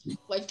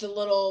like the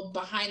little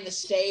behind the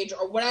stage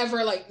or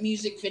whatever like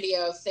music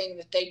video thing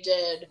that they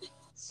did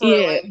for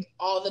like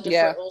all the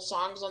different little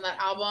songs on that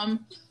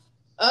album.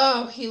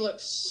 Oh, he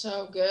looks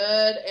so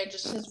good, and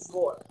just his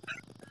voice.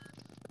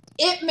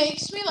 It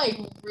makes me like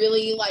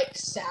really like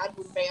sad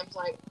when Bam's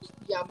like,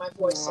 "Yeah, my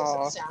voice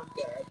doesn't sound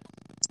good,"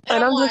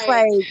 And I'm just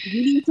like,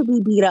 you need to be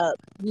beat up.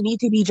 You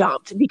need to be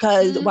jumped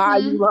because why are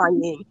you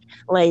lying?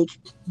 Like,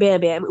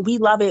 Bam Bam, we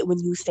love it when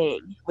you sing.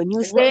 When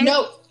you sing,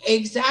 no,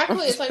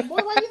 exactly. It's like, boy,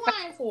 what are you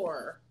lying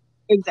for?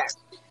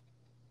 Exactly.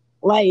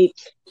 Like,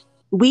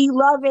 we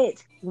love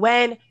it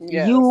when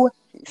you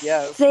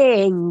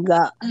sing.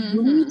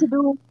 You need to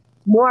do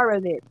more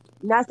of it.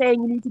 I'm not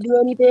saying you need to do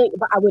anything,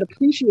 but I would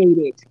appreciate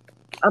it.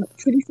 I'm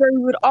pretty sure we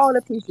would all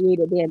appreciate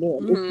it, Bam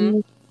Bam, if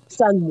you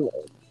sung more.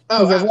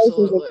 Oh, your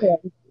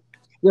absolutely.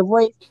 Your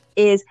voice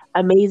is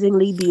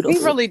amazingly beautiful. He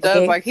really does.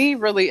 Okay? Like, he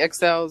really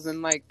excels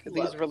in like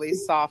these really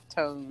soft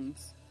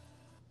tones.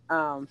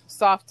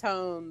 Soft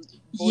tone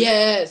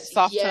voice.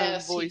 Soft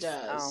tone voice. He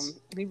does.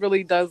 He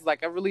really does.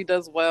 Like, it really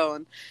does well.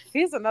 And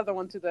he's another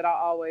one too that I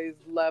always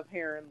love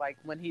hearing. Like,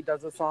 when he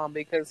does a song,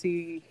 because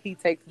he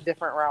takes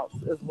different routes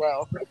as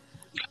well.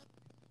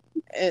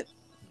 It's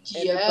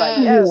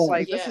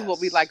like this is what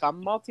we like, a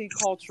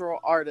multicultural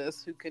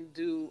artist who can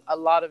do a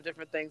lot of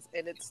different things,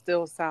 and it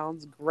still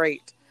sounds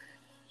great.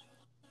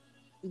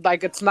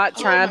 Like, it's not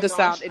trying to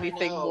sound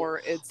anything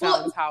more. It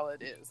sounds how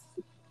it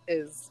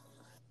is.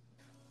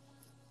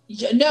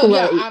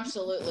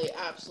 Absolutely.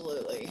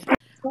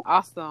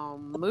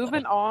 Awesome.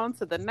 Moving on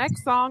to the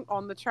next song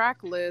on the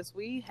track list,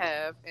 we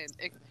have, and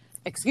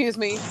excuse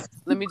me,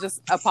 let me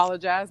just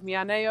apologize,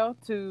 Mianeo,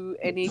 to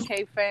any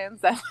K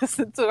fans that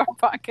listen to our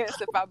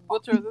podcast. If I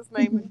butcher this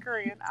name in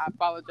Korean, I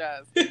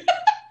apologize.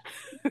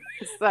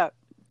 So,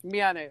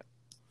 Mianeo.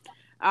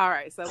 All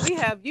right, so we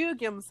have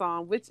Yugim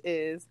song, which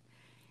is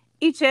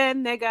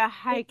Ichen Nega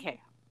Haike.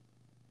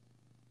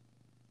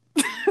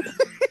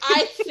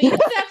 I think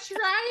that's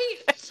right.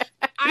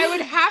 I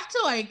would have to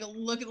like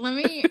look.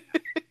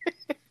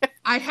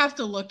 I'd have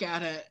to look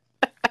at it.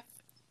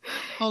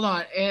 Hold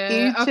on.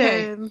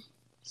 Okay.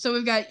 So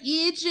we've got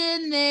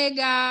Ichen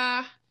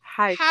Nega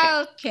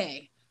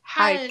Haike.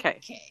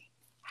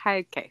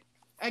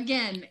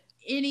 Again,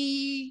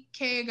 any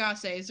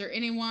Kagase, is there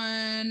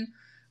anyone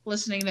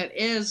listening that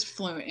is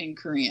fluent in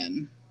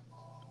Korean?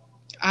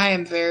 I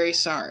am very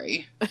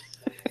sorry.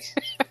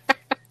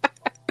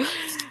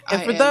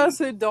 And for those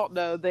who don't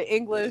know, the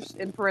English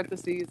in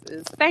parentheses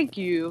is thank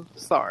you,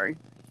 sorry.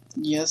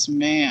 Yes,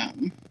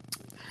 ma'am.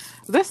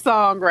 This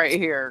song right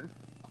here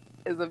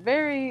is a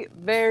very,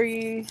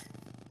 very...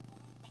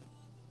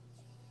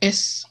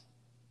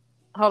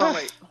 Hold on,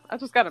 wait. I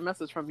just got a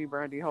message from you,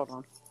 Brandy. Hold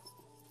on.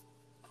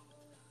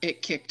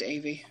 It kicked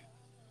Avi.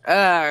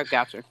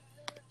 Gotcha.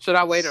 Should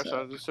I wait or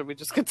should we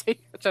just continue?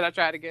 Should I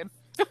try it again?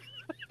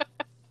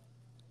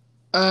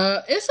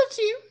 It's up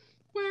to you.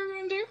 What are we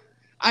going to do?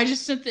 I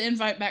just sent the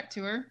invite back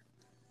to her.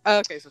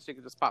 Okay, so she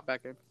can just pop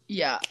back in.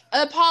 Yeah.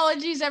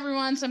 Apologies,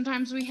 everyone.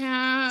 Sometimes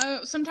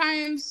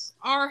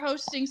our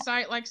hosting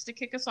site likes to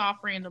kick us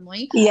off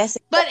randomly. Yes.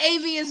 But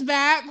Avi is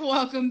back.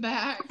 Welcome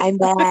back. I'm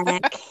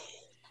back.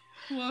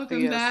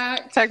 Welcome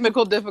back.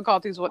 Technical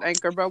difficulties with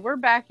Anchor, but we're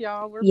back,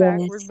 y'all. We're back.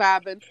 We're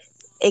vibing.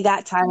 It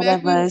got tired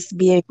of us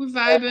being... We're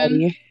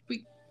vibing.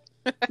 We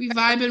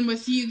vibing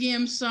with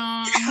Yugim's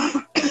song.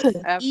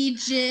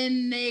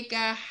 Ijin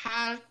Nega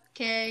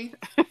Hake.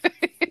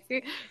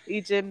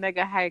 Ijin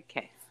Nega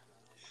Hake.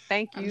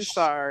 Thank you,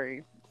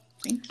 sorry.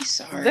 Thank you,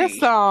 sorry. This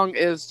song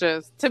is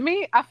just, to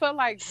me, I feel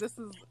like this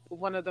is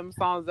one of them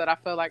songs that I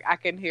feel like I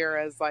can hear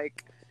as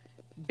like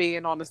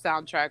being on the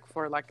soundtrack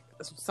for like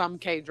some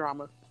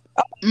K-drama.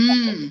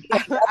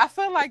 I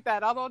feel like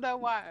that. I don't know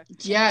why.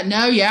 Yeah.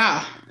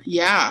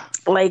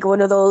 Like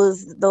one of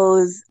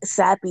those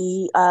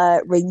sappy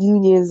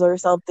reunions or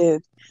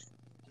something.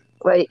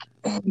 Like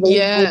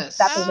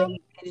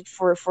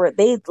for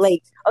they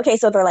like, okay,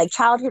 so they're like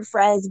childhood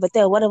friends, but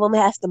then one of them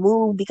has to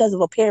move because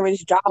of a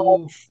parent's job.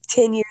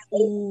 10 years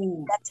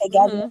later, got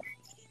together.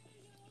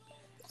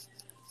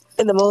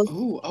 In the most.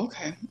 Ooh,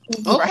 okay.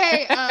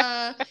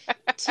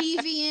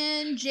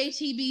 TVN,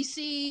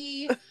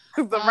 JTBC,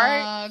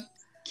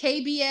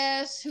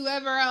 KBS,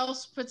 whoever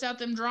else puts out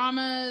them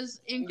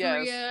dramas in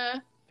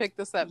Korea. Pick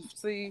this up.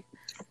 See,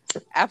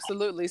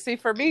 absolutely. See,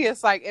 for me,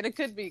 it's like, and it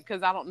could be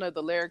because I don't know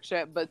the lyrics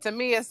yet, but to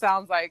me, it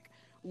sounds like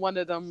one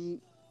of them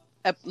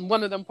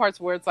parts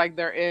where it's like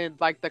they're in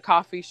like the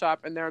coffee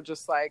shop and they're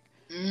just like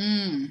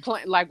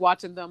like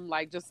watching them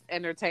like just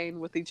entertain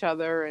with each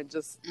other and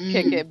just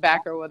kick it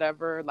back or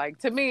whatever. Like,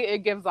 to me, it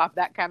gives off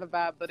that kind of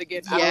vibe. But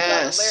again, I don't know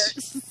the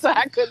lyrics, so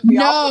I couldn't be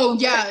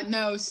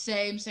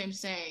same.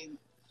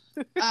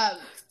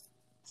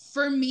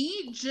 For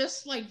me,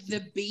 just like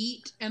the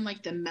beat and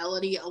like the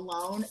melody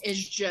alone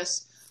is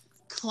just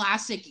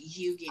classic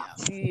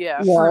Yu-Gi-Oh.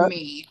 Yeah, for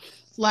me,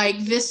 like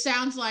this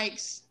sounds like,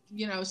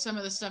 you know, some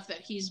of the stuff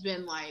that he's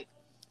been like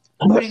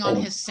putting on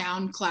his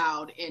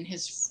SoundCloud in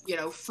his, you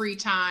know, free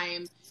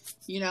time,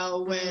 you know,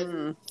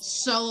 when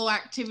solo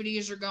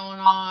activities are going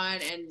on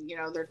and, you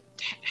know, they're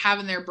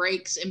having their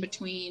breaks in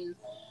between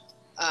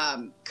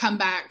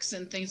comebacks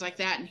and things like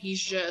that. And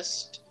he's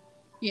just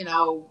you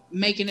know,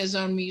 making his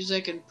own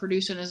music and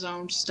producing his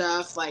own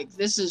stuff. Like,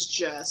 this is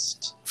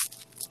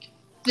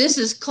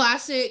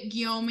classic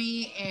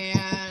Guillaume,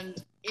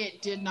 and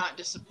it did not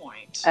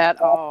disappoint.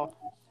 At all.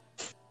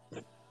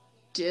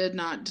 Did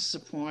not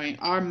disappoint.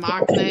 Our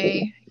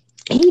Maknae,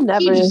 He never.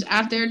 he just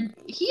out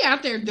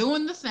there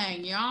doing the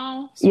thing,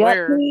 y'all. Yeah,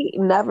 Swear. he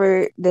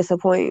never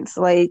disappoints.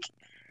 Like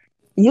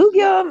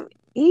Yu-Gi-Oh,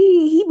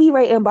 he be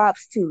writing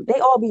bops too. They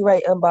all be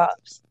writing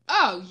bops.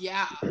 Oh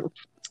yeah.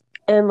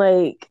 And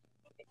like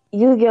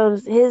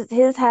Yu-Gi-Oh's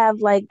his have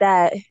like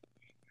that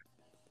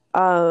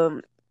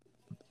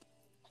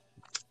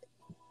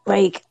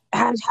like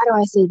how do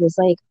I say this?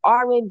 Like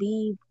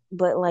R&B,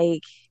 but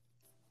like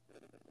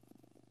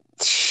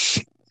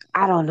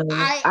I don't know.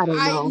 I don't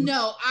know.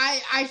 No,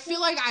 I feel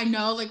like I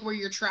know like where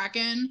you're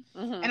tracking,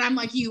 Mhm. and I'm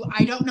like you.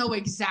 I don't know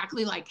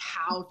exactly like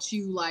how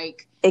to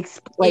like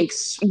Like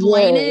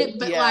explain yeah. it,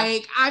 but Yeah.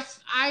 like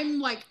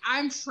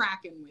I'm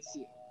tracking with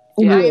you.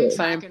 Yeah, I am same.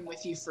 tracking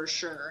with you for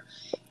sure.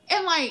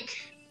 And like,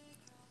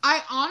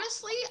 I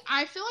honestly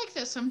feel like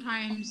that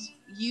sometimes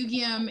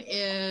Yu-Gi-Oh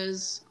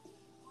is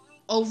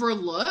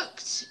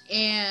overlooked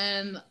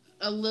and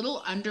a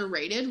little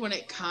underrated when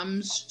it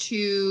comes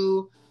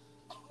to,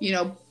 you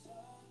know,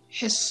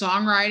 his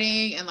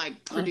songwriting and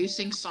like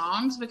producing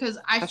songs, because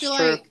I That's feel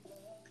true.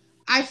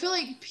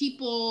 like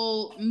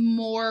people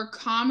more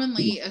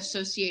commonly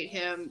associate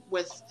him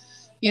with,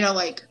 you know,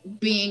 like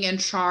being in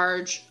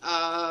charge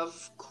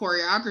of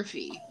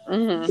choreography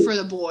Mhm. for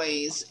the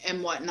boys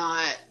and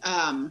whatnot,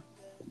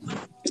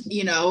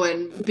 you know,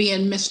 and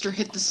being Mr.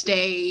 Hit the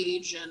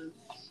Stage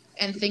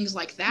and things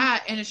like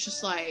that. And it's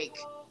just like,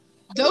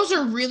 those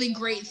are really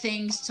great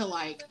things to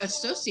like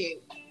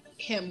associate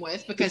him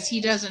with, because he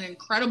does an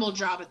incredible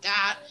job at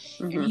that,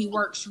 and Mhm. he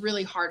works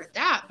really hard at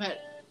that. But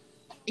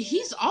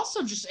he's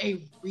also just a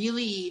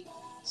really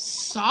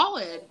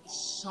solid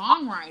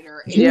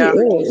songwriter and Yeah.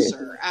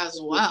 producer as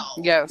well.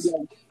 Yes.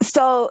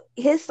 So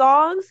his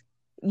songs,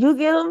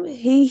 Yu-Gi-Oh,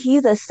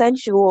 he's a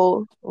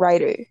sensual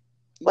writer.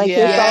 Like his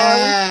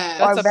Yeah. songs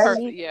That's are a very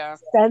perfect. Yeah.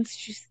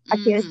 I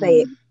can't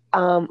say it.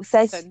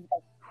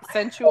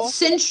 Sensual.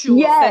 Sensual.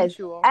 Yes.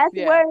 Sensual. S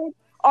Yeah. words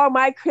are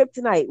my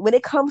kryptonite. When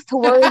it comes to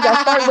words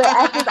that start with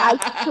S's,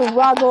 I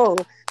struggle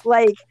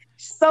like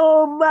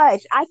so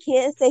much. I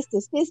can't say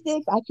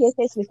statistics. I can't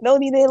say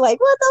Smithsonian. Like,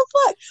 what the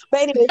fuck?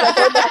 But anyways, that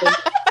don't matter.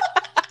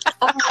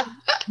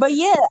 But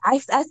yeah, I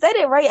said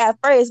it right at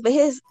first. But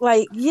his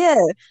like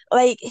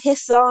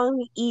his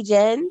song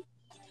Egen,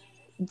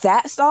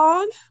 that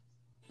song,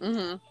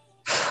 Mhm.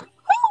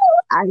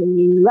 I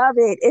love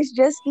it. It's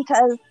just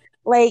because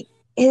like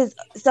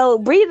so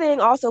breathing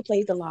also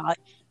plays a lot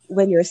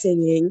when you're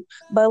singing,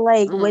 but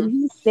like when Mhm.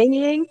 he's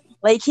singing,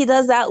 like he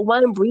does that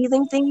one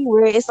breathing thing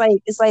where it's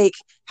like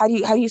how do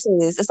you say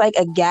this? It's like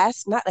a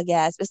gasp, not a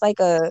gasp. It's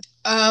like a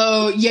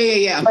Oh,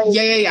 yeah. like,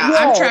 Yeah.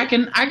 I'm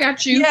tracking. I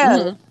got you. Yeah.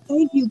 Mhm.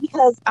 Thank you,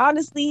 because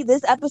honestly,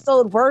 this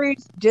episode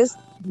words just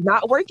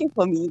not working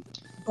for me.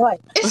 But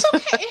It's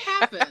okay. It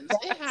happens.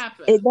 It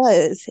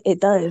happens. it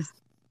does.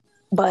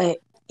 But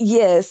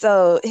yeah,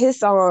 so his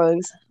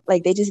songs,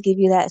 like they just give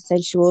you that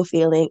sensual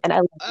feeling, and I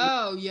love it.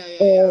 Oh, yeah.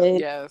 And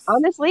Yes.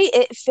 honestly,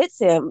 it fits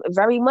him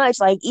very much.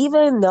 Like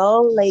even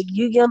though like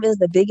Yu-Gi-Oh is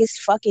the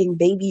biggest fucking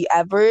baby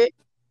ever,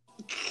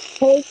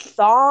 his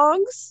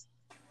songs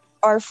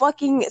are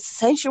fucking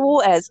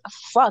sensual as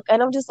fuck,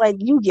 and I'm just like,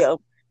 Yu-Gi-Oh,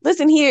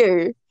 listen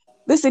here.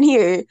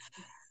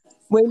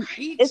 When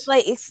Right?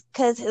 it's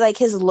because like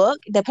his look,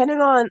 depending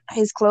on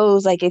his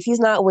clothes, like if he's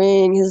not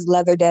wearing his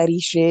leather daddy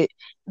shit,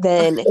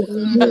 then he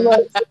Mhm.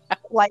 looks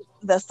like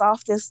the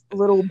softest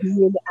little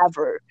being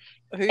ever.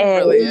 He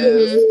And really Mhm.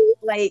 is.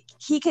 like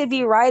he could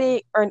be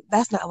writing, or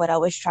that's not what I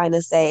was trying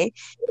to say.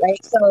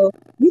 Like, so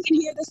you can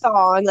hear the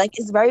song, like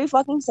it's very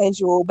fucking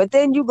sensual, but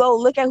then you go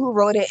look at who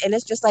wrote it, and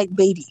it's just like,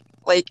 baby,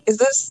 like, is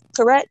this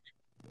correct?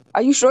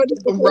 Are you sure this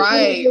is the person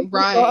who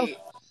wrote this song? Right.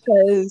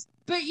 'Cause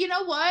But you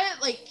know what?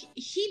 Like,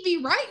 he'd be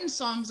writing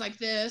songs like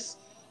this,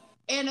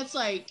 and it's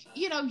like,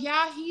 you know,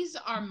 yeah, he's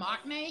our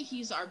Maknae,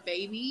 he's our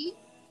baby,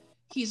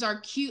 he's our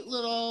cute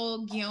little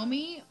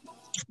Guillaume,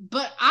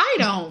 but I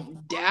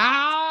don't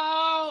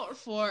doubt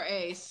for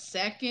a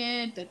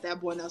second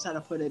that boy knows how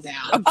to put it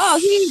down. oh,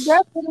 he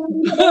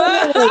definitely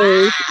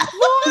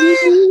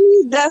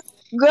does.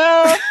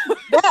 Girl,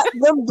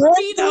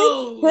 He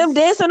knows. him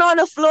dancing on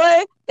the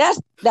floor. That's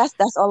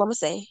all I'm gonna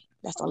say.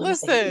 That's all I'm gonna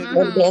say. Listen.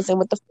 Him dancing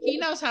with the He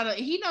knows how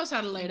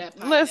to lay that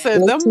pipe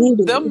Listen, Yes, he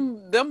do.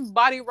 them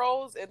body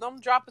rolls and them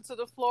dropping to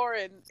the floor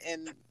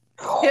and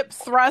hip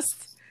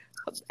thrusts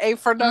ain't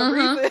for no Mhm.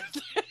 reason.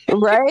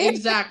 Right?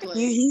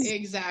 Exactly.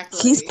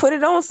 He's put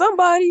it on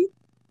somebody.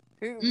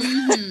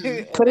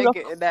 Mhm. Put it on-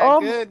 Getting that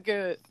oh.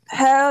 good.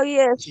 Hell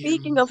yeah!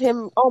 Speaking of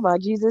him, oh my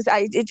Jesus!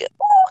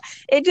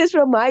 It just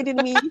reminded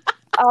me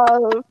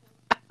of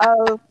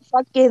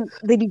fucking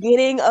the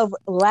beginning of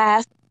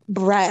Last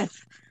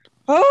Breath.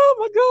 Oh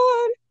my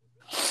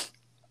god!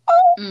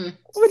 Mm.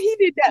 When he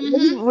did that,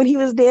 Mhm. when he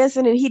was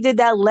dancing and he did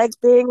that leg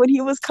thing when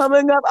he was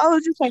coming up, I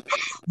was just like,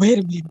 wait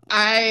a minute.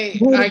 I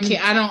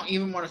can't. I don't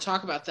even want to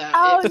talk about that.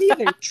 I don't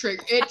either.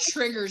 It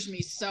triggers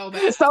me so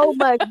bad. So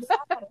much. I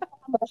gotta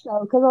calm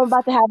myself because I'm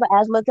about to have an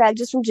asthma attack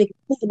just from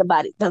thinking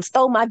about it. Done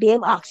stole my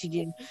damn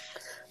oxygen.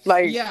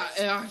 Like, Yeah,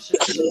 wow.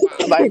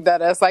 like that.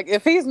 That's like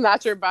if he's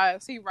not your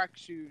bias, he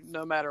wrecks you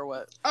no matter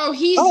what. Oh,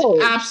 he's Oh.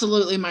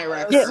 absolutely my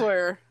wrecker. I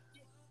swear.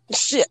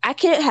 Shit, I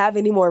can't have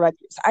any more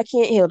records. I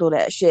can't handle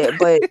that shit.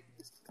 But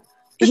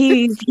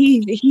he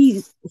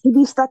be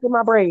stuck in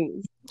my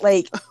brain.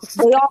 Like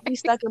they all be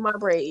stuck in my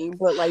brain.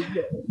 But like,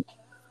 yeah.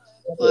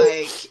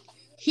 Like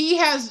he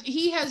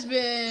has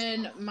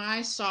been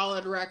my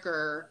solid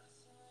wrecker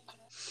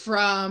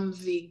from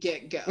the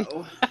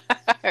get-go.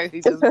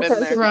 He just been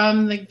there.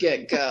 From the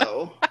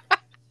get-go.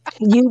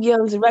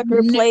 Yu-Gi-Oh's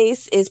record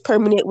place is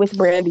permanent with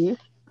Brandy.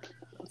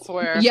 I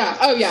swear. Yeah.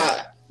 Oh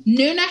yeah.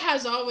 Nuna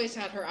has always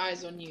had her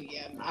eyes on you,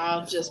 yeah.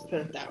 I'll just put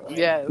it that way.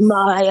 Yes.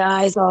 My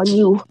eyes on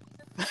you.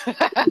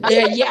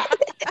 Yeah.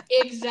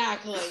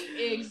 Exactly.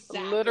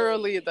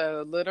 Literally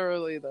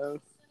though.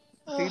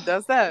 He Ugh,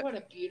 does that. What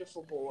a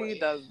beautiful boy. He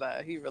does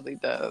that. He really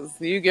does.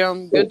 You give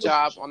him good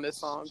job on this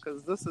song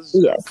because this is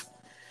just, Yes.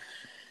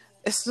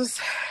 it's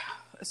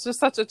just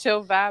such a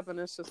chill vibe, and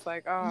it's just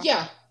like, oh,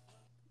 Yeah.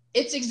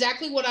 It's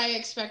exactly what I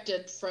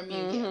expected from you.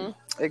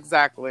 mm-hmm.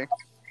 Exactly.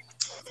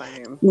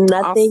 Same.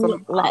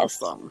 Nothing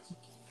less. Awesome.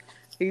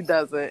 He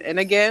does it, and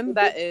again,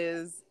 that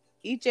is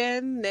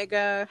Ichen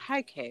Nega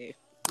Haike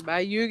by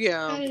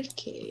Yu-Gi-Oh.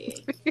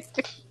 Okay.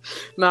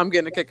 No, I'm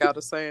getting a kick out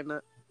of saying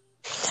that.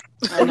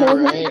 I know,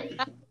 right?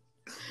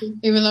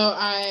 Even though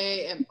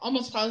I am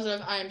almost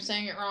positive I am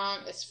saying it wrong,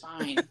 it's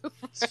fine.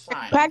 It's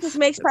fine. Practice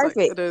makes It's like,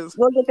 perfect. it is.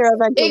 We'll get there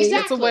eventually.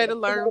 Exactly. It's a way to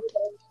learn.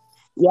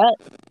 Yep.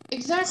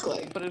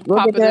 Exactly. But it We'll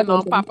pop get it there in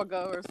on eventually. Papa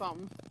Go or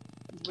something.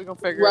 We're gonna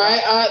figure Right?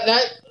 it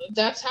out.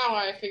 That's how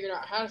I figured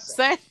out how to say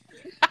Say. it.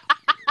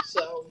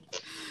 So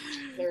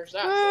there's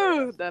that.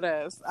 Ooh, that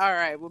is. All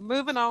right, we're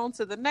moving on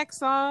to the next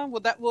song.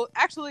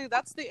 Actually,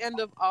 that's the end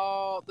of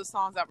all the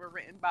songs that were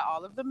written by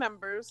all of the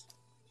members.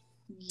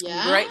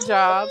 Yeah. Great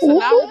job. So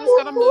now we're just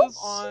gonna move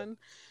on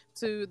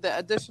to the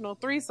additional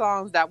 3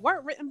 songs that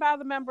weren't written by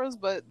the members,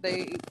 but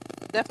they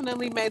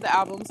definitely made the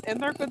albums, and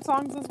they're good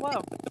songs as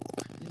well.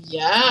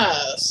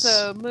 Yes.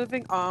 So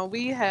moving on,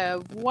 we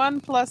have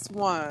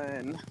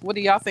 1+1. What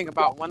do y'all think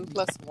about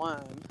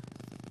 1+1?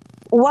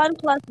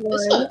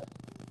 1+1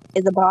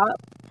 is a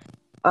bop.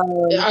 I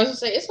was gonna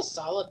say it's a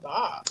solid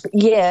bop.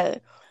 Yeah,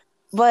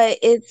 but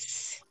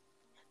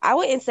I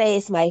wouldn't say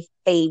it's my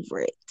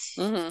favorite.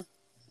 Mm-hmm.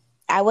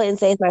 I wouldn't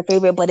say it's my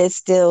favorite, but it's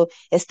still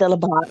a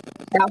bop.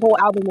 That whole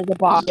album is a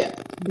bop. Yeah.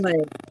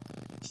 But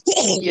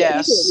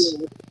Yes.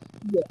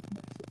 yeah.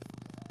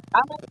 I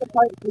like the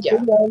part that Yeah.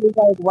 was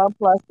like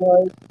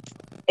 1+1.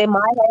 In my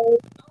head,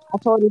 I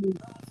told him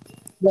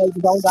like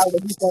don't got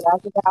what he said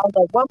after that. I was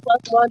like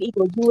 1+1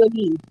 equals you and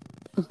me.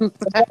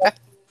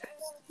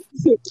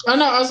 Oh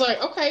no, I was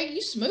like, okay,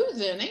 you smooth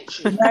then, ain't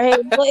you? Right?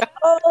 Like,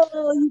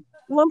 oh,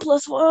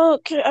 1+1.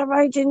 Okay, all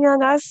right, Jin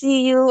Young, I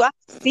see you.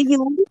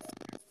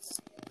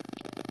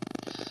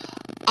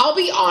 I'll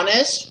be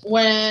honest,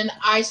 when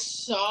I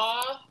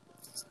saw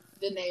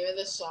the name of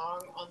the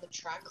song on the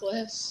track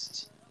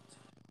list,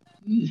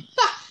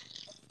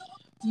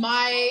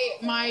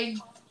 my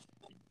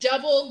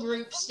double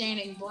group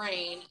standing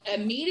brain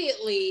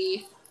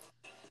immediately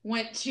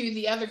went to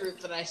the other group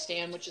that I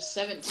stand, which is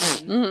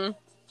 17. Mm-hmm.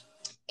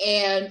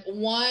 And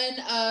one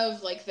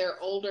of like their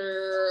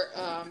older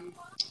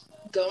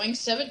Going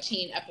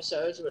 17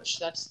 episodes, which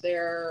that's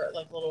their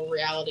like little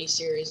reality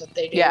series that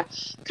they do. Yeah.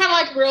 Kind of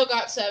like Real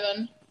Got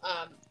 7.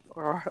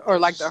 Or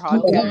like their Still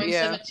hot Going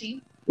yeah.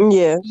 17.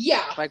 Yeah.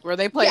 Yeah. Like where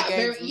they play Yeah, games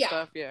very- and yeah.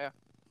 stuff, yeah.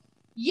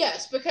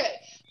 Yes, because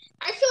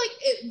I feel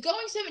like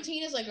Going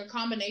 17 is like a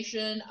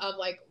combination of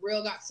like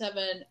Real Got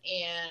 7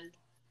 and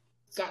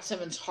Got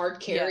 7's Hard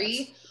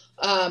Carry.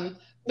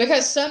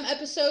 Because some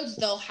episodes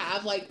they'll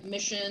have like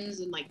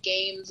missions and like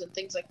games and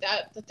things like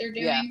that they're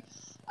doing. Yeah.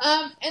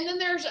 And then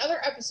there's other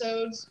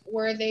episodes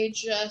where they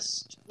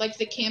just like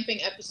the camping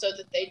episode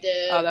that they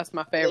did. Oh, that's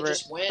my They favorite.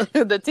 just went.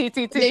 The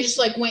TTT. They just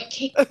like went.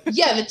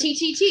 Yeah, the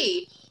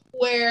TTT,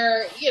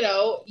 where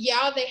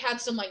they had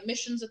some like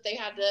missions that they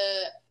had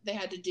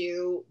to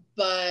do,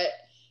 but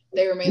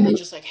they were mainly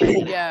just like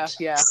hanging out.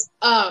 Yeah.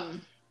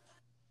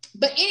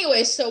 But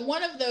anyway, so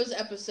one of those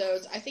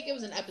episodes, I think it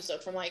was an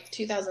episode from like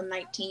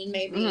 2019,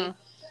 maybe. Mm-hmm.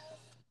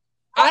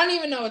 I don't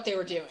even know what they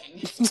were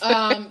doing,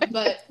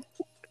 but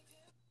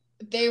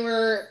they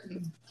were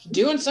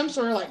doing some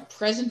sort of like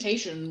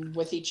presentation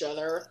with each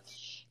other.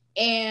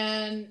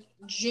 And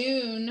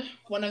June,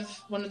 one of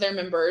their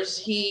members,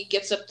 he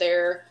gets up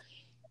there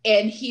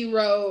and he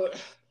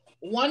wrote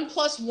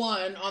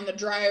 1+1 on the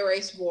dry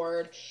erase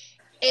board,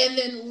 and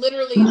then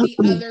literally the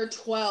other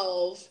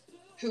 12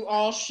 who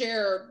all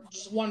share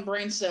just one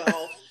brain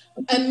cell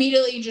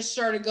immediately just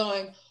started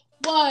going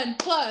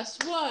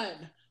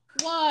 1+1,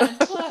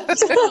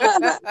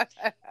 1+1.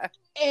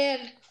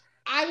 And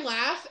I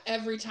laugh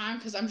every time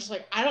because I'm just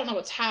like, I don't know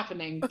what's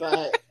happening,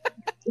 but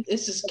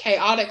this is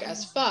chaotic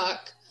as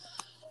fuck.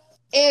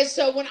 And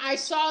so when I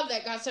saw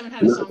that GOT7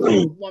 had a song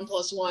called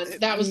 1+1,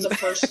 that was the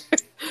first.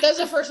 That's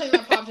the first thing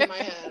that popped in my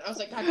head. I was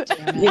like, God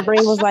damn it. Your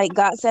brain was like,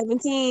 got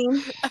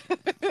 17.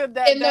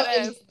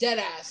 It's dead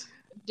ass.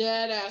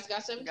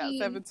 GOT7.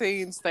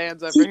 GOT7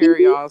 stands over here,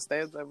 y'all.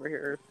 Stands over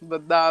here.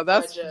 But no,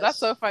 that's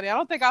so funny. I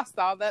don't think I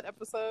saw that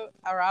episode,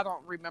 or I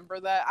don't remember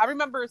that. I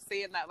remember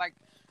seeing that like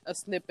a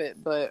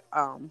snippet, but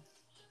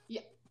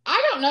yeah,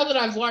 I don't know that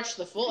I've watched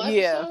the full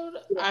episode.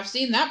 Yeah. I've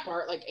seen that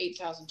part like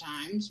 8,000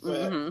 times,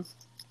 but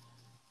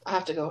I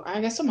have to go.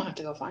 I guess I'm gonna have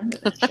to go find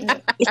it.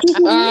 Shit.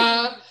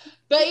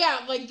 But yeah,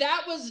 like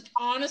that was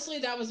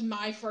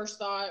my first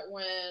thought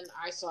when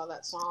I saw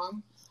that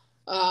song.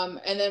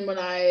 And then when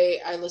I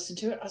listened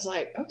to it, I was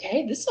like,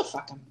 okay, this is a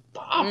fucking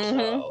bop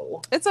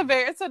though. It's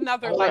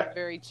another like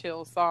very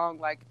chill song.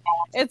 Like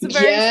it's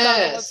very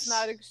subtle, it's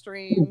not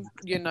extreme,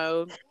 you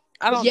know.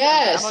 I don't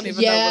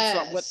even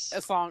know what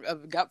a song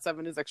of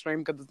GOT7 is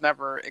extreme because it's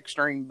never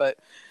extreme, but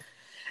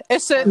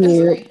it's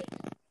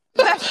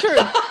that's true.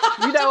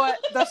 You know what?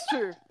 That's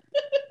true.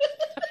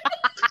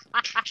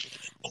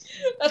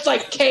 That's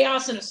like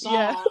chaos in a song.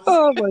 Yeah.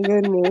 Oh my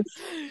goodness.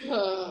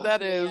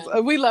 That is.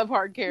 We love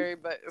hard carry,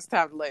 but it's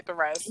time to lay the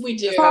rest. We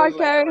do. Hard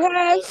carry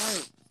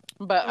has.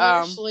 But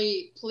let her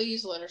sleep.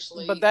 Please let her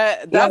sleep. But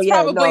that's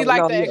probably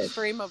the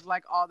extreme of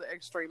like all the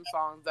extreme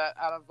songs that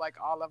out of like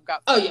all of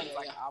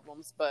GOT7's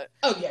albums. But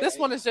this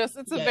one is just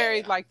it's a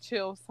very like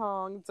chill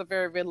song. It's a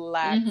very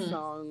relaxed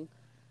song.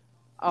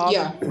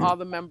 All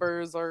the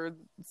members are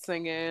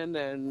singing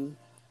and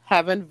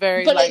having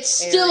very but like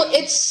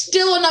it's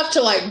still enough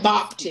to like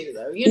bop to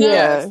though, you know?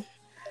 Yeah.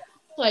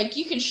 Like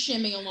you can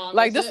shimmy along.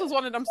 Like this was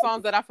one of them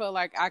songs that I feel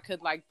like I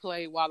could like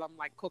play while I'm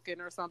like cooking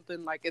or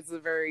something. Like it's a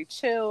very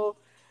chill.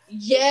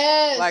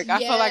 Yes. Like I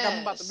feel like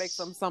I'm about to make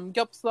some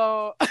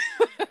gyupsal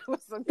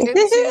with some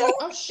kimchi.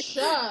 Oh,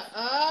 shut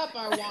up!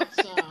 I want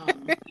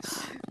some.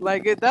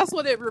 Like that's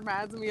what it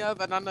reminds me of,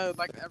 and I know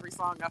like every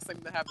song I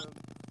seem to have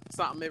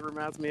something it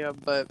reminds me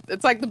of, but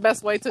it's like the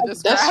best way to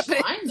describe That's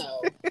it. fine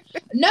though.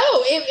 No,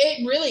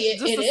 it really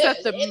it is.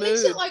 Set the it mood.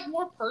 Makes it like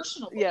more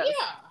personal. Yeah.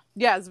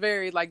 Yeah, it's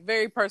very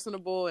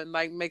personable and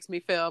like makes me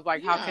feel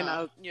like how can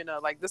I,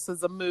 like this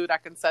is a mood I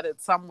can set it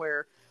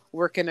somewhere.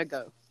 Where can it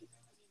go?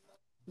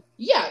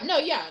 Yeah, no,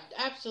 yeah,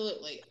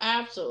 absolutely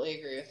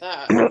agree with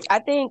that. I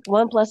think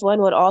 1+1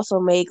 would also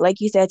make, like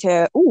you said,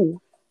 Tara,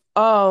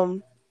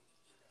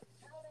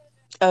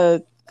 a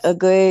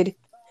good,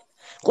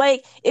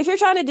 like if you're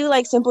trying to do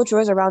like simple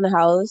chores around the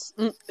house,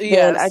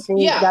 then I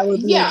think that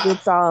would be a good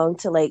song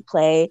to like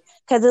play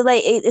because it's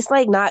like it's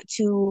like not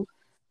too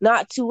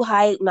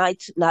hype, not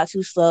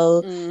too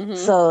slow.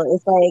 So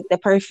it's like the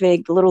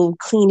perfect little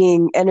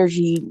cleaning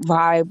energy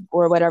vibe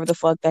or whatever the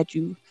fuck that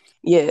you.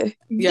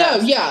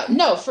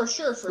 No, for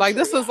sure. Like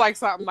this is like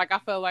something like I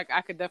feel like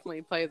I could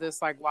definitely play this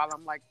like while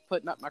I'm like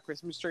putting up my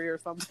Christmas tree or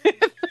something.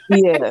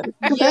 Yeah.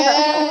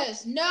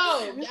 Yes.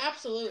 No.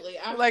 Absolutely.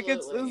 Like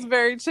it's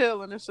very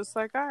chill and it's just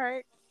like all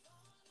right,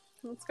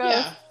 let's go.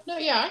 Yeah. No.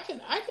 Yeah.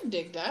 I can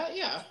dig that.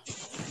 Yeah.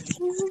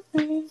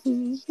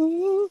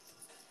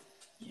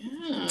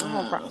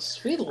 Yeah.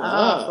 Sweet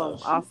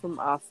love. Awesome.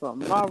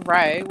 All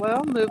right.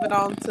 Well, moving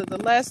on to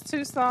the last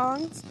two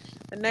songs.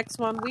 The next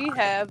one we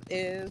have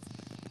is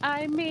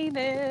I Mean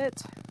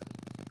It.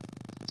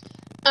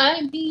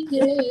 I mean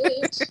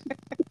it.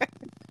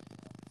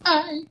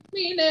 I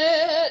mean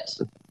it.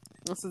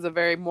 This is a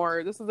very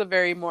more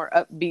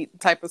upbeat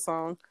type of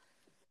song.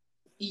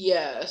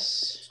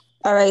 Yes.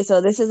 All right,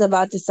 so this is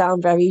about to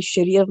sound very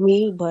shitty of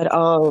me, but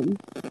I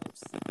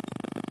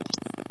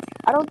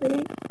don't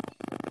think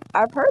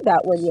I've heard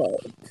that one yet.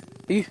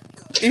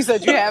 You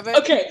said you haven't?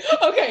 Okay.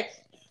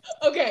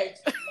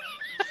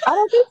 I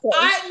don't think so.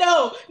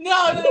 No.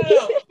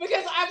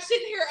 Because I'm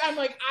sitting here, I'm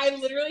like, I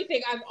literally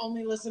think I've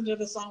only listened to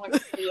the song like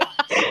 3 times.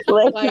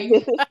 Like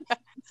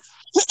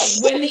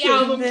when the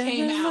album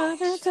came out.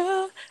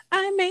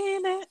 I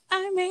mean it.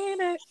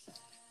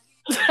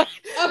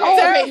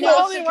 Okay, the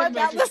only one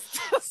that listens to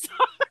the songs.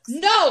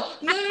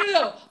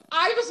 No.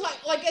 I was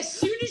like, as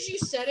soon as you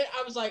said it,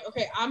 I was like,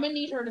 okay, I'm gonna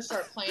need her to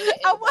start playing it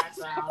in the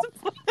background.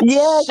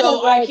 Yeah,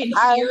 so I can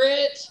hear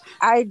it.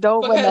 I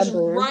don't because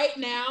remember. Right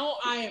now,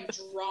 I am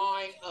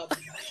drawing a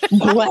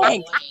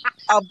blank.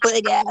 A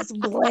big ass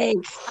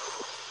blank.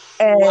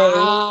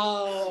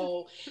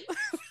 Wow.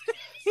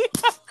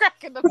 I'm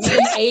cracking up. Me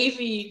and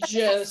Avi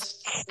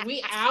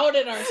we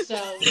outed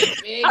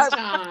ourselves big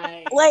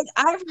time. Like,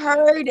 I've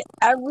heard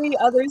every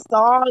other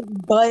song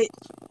but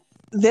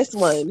this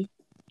one.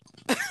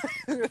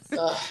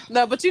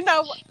 No, but you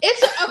know,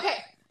 it's a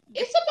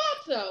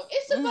bop though.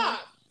 It's a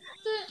bop.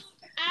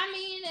 I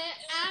mean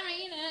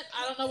it.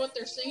 I don't know what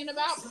they're singing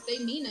about, but they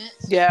mean it.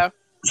 Yeah.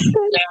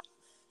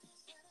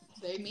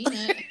 They mean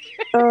it.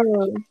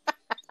 Wow.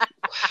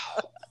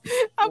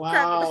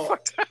 Wow.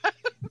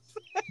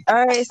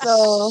 All right,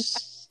 so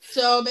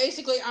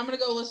basically, I'm gonna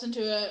go listen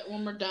to it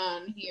when we're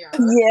done here.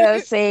 Yeah,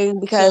 same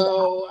because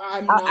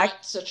I'm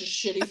not such a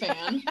shitty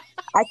fan.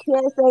 I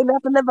can't say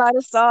nothing about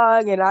a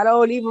song, and I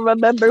don't even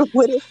remember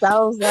what it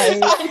sounds like.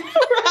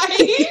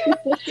 Right?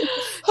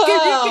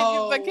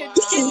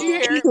 Can you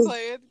hear it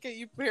playing? Can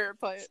you hear it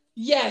playing?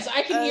 Yes,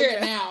 I can hear it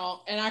Okay.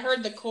 now, and I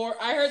heard the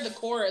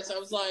chorus. I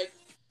was like,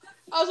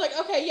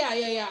 okay,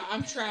 yeah.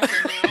 I'm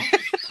tracking now.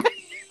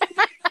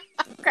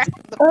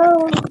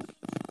 Oh,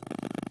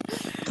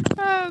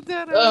 Oh,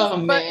 Dennis. Oh,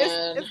 But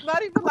man. it's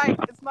not even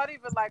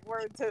like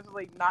we're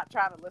intentionally not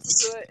trying to listen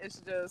to it.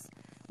 It's just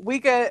we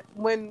get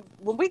when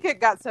we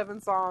got 7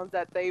 songs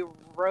that they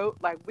wrote,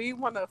 like we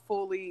want to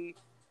fully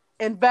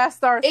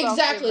invest ourselves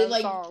Exactly, in those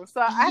like, songs.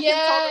 So I can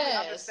totally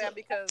yes. understand,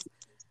 because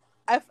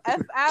if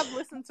I've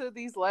listened to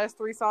these last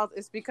 3 songs,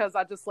 it's because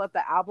I just let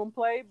the album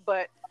play.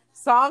 But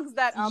songs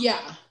that I'm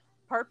Yeah.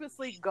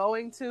 purposely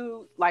going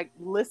to like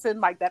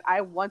listen, like that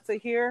I want to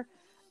hear,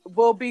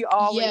 will be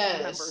always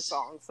remember Yes.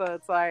 songs. So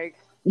it's like,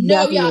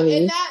 No, yeah, definitely.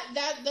 and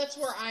that's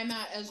where I'm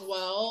at as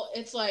well.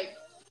 It's like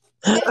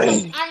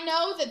I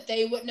know that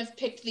they wouldn't have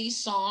picked these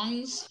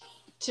songs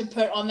to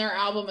put on their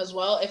album as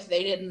well if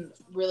they didn't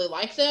really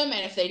like them,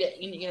 and if they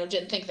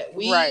didn't think that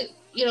we Right.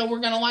 were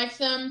gonna like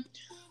them.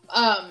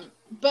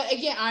 But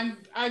again,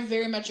 I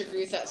very much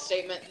agree with that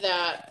statement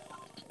that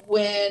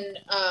when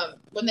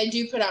they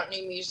do put out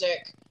new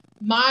music,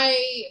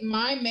 my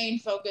main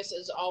focus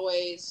is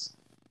always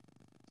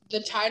the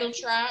title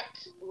track,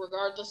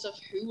 regardless of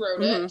who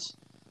wrote it.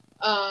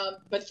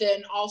 But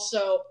then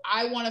also,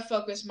 I want to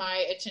focus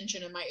my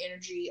attention and my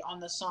energy on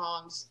the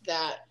songs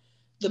that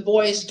the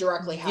boys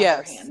directly have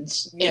their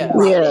hands in Yes.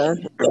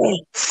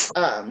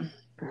 writing.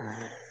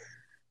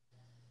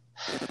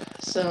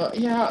 So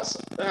yeah,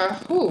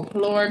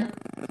 Lord,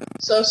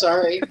 so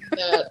sorry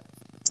that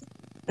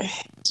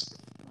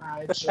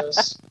I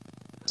just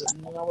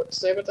didn't know what to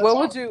say about that What song.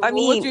 would you? I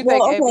What would mean, you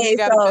think? well, Maybe okay, you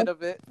got so a bit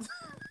of it.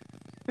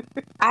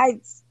 I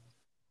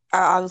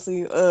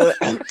honestly,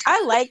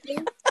 I like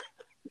it.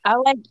 I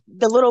like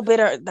the little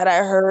bit that I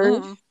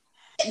heard.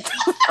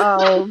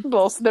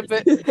 Little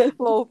snippet,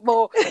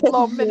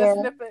 little minute Yeah.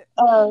 snippet.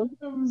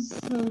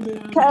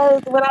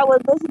 Because when I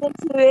was listening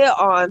to it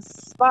on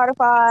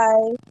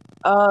Spotify,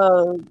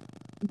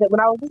 when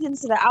I was listening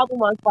to the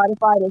album on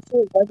Spotify, the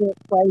shit wasn't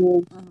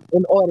playing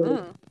in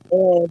order,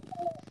 and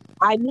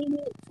I didn't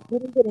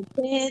get a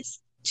chance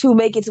to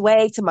make its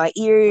way to my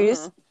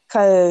ears,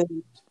 because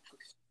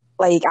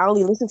like I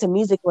only listen to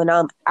music when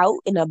I'm out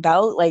and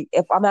about. Like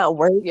if I'm at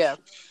work, Yeah.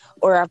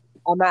 or if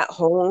I'm at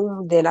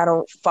home, then I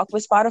don't fuck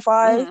with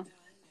Spotify.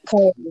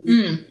 Cause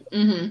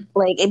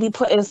like it be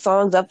putting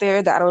songs up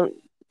there that I don't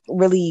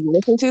really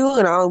listen to,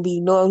 and I don't be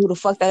knowing who the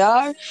fuck they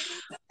are.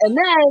 And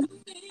then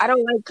I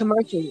don't like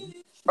commercials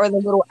or the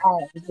little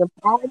ads. The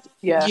ads,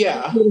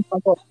 Yeah.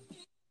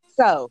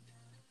 So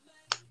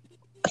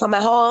if I'm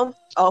at home,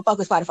 I'll fuck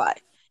with Spotify.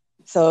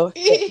 So,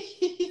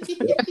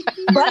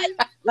 but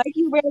like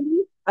you,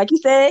 Randy, like you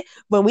said,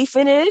 when we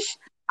finish,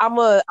 I'm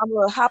gonna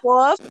hop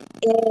off,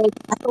 and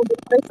I told the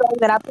first song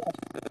that I play.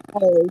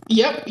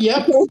 Yep.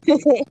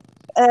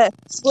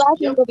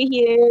 Slacking over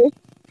here.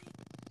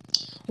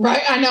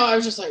 Right, I know. I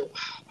was just like,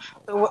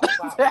 wow.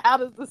 How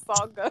does the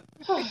song go?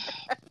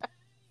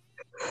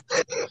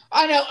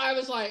 I know. I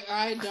was like,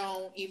 I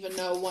don't even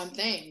know one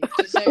thing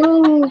to say.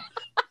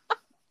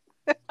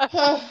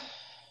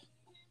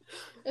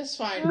 It's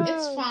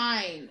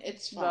fine.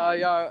 It's fine. No,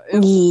 y'all,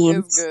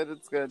 it's good.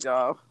 It's good,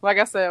 y'all. Like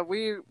I said,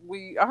 we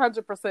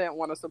 100%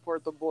 want to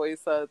support the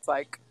boys, so it's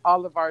like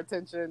all of our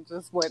attention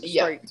just went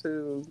straight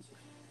to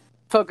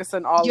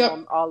focusing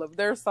on all of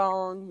their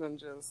songs, and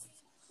just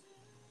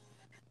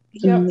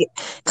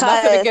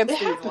nothing against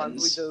these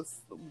ones.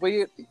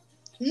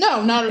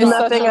 No, not at all.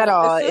 Nothing at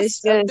all.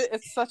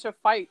 It's such a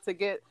fight to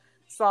get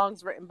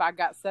songs written by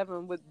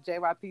Got7 with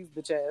JYP's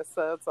bitch ass.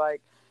 So it's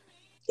like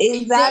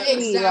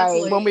exactly.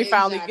 Like when we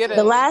finally get it.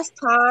 The last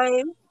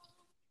time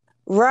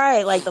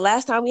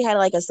we had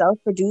like a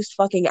self-produced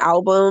fucking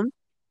album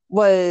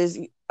was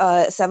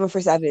 7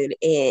 for 7,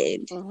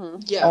 and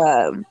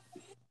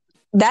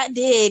that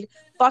did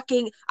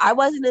fucking. I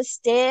wasn't a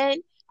stan.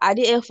 I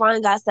didn't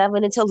find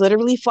Got7 until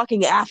literally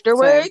fucking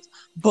afterwards.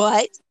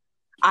 But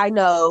I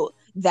know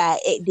that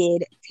it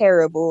did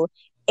terrible,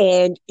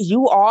 and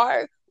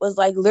was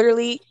like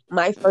literally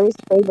my first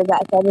favorite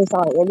Got7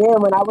 song. And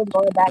then when I was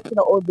going back to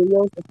the old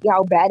videos to see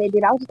how bad it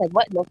did, I was just like,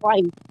 what in the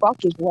flying fuck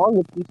is wrong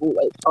with people?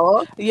 Like,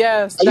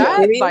 yes,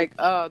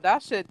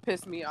 that shit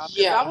pissed me off.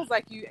 I was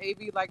like you,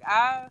 AV, like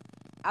I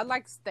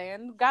like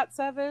stan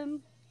Got7,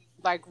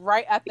 like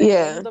right at the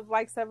end of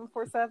like 7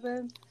 for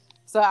 7.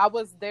 So I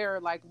was there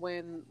like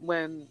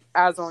when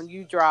As On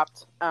You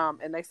dropped,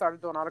 and they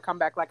started doing all the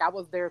comeback. Like I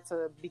was there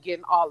to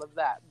begin all of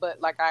that.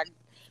 But like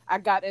I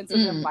got into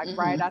them like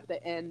right at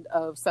the end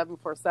of 7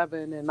 for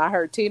 7, and I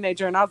heard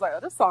Teenager, and I was like, oh,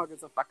 this song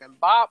is a fucking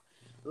bop.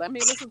 Let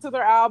me listen to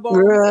their album.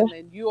 And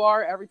then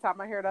every time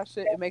I hear that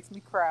shit, it makes me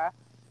cry.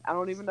 I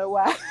don't even know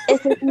why.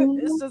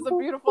 It's just a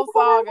beautiful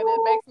song, and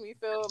it makes me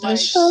feel like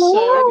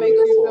it makes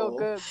me feel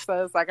good.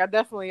 So it's like I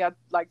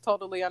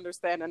totally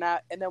understand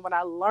that. And then when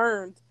I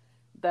learned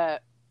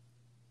that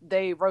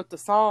they wrote the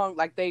song,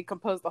 like they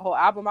composed the whole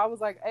album, I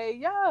was like, hey,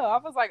 yeah. I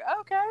was like,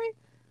 okay,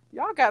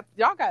 y'all got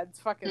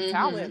fucking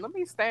talent. Let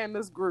me stay in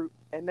this group.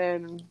 And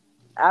then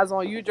As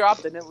On You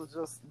dropped, and it was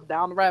just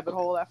down the rabbit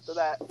hole after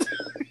that.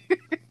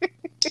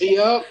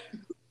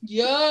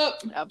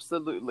 Yep.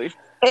 Absolutely.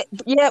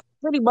 Yeah,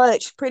 pretty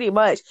much.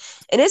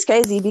 And it's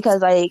crazy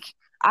because, like,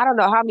 I don't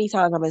know how many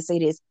times I'm gonna say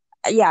this.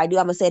 Yeah, I do.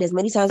 I'm gonna say it as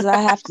many times as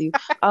I have to.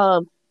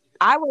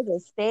 I was a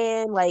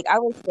stan. Like, I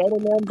was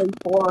standing them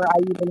before I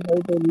even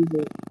heard their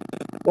music.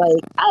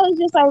 Like, I was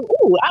just like,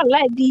 ooh, I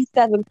like these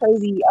 7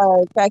 crazy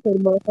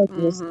crackhead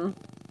motherfuckers.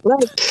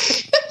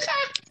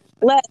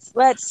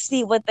 Let's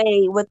see what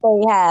they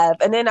have.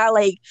 And then I,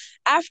 like,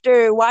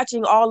 after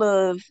watching all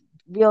of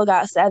Real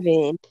Got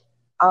 7,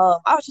 I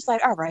was just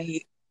like, all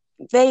right,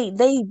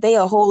 they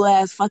a whole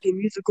ass fucking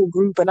musical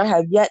group, and I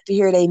have yet to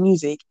hear their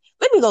music.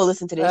 Let me go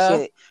listen to this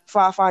shit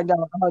before I find out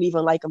I don't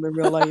even like them in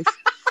real life.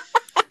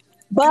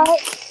 But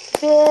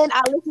then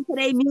I listened to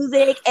their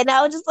music, and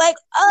I was just like,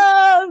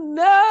 oh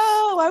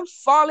no, I'm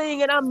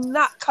falling, and I'm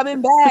not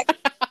coming back.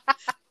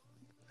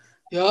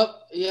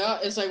 Yup. Yeah.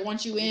 It's like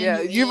once you in,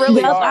 Yeah, you in.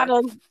 really Yep,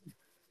 are.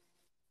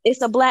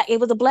 It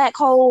was a black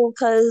hole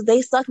because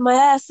they sucked my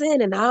ass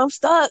in, and now I'm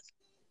stuck.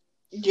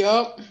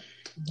 Yup.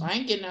 I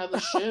ain't getting out of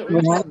this shit. What are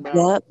you talking about?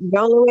 Yep. The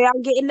only way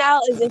I'm getting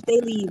out is if they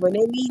leave. When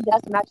they leave,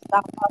 that's when I just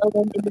gotta follow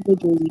them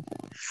individually.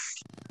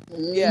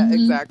 Yeah,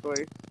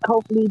 exactly.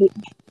 Hopefully they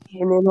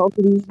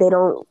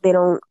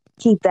don't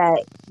keep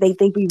that they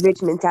think we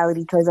rich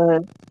mentality. Because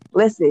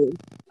listen,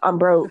 I'm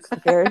broke.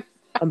 Okay,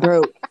 I'm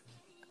broke.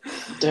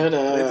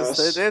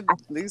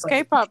 These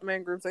K-pop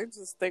man groups, they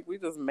just think we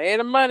just made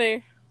the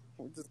money.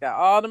 We just got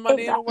all the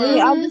money in the world.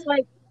 I'm just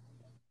like,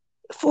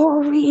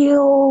 for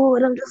real,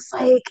 and I'm just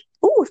like,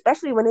 ooh,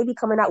 especially when they be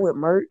coming out with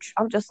merch.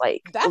 I'm just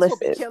like, That's listen,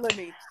 what be killing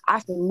me. I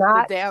should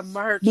not the damn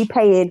merch. be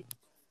paying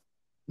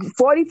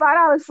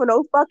 $45 for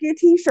no fucking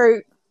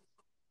t-shirt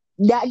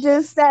that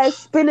just says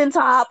spinning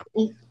top.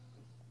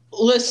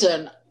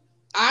 Listen,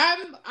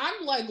 I'm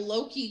like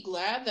low-key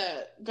glad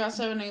that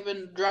GOT7 ain't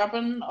been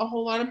dropping a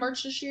whole lot of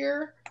merch this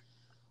year,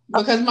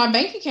 because my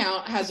bank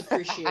account has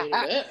appreciated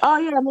it. Oh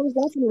yeah, most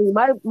definitely.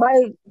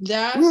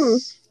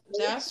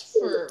 That's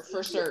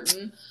for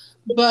certain.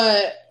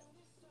 But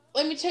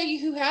let me tell you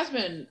who has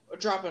been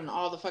dropping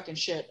all the fucking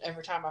shit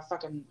every time I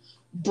fucking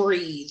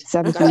breathe.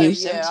 17.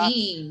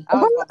 17. I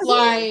was about to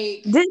Like,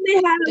 say. Didn't they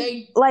have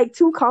like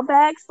 2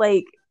 comebacks?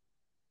 Like,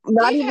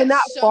 not they've even had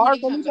that so far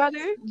many from each comebacks.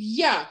 other?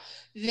 Yeah.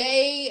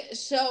 They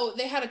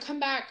had a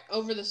comeback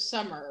over the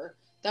summer.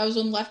 That was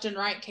when Left and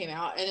Right came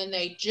out, and then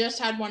they just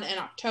had one in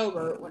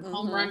October when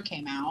Home Run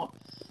came out.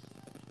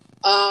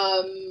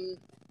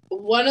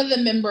 One of the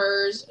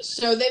members,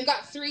 so they've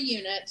got 3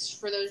 units,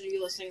 for those of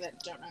you listening that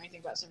don't know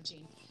anything about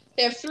 17.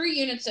 They have 3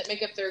 units that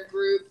make up their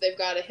group. They've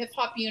got a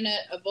hip-hop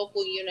unit, a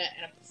vocal unit,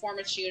 and a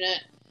performance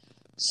unit.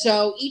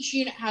 So each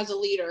unit has a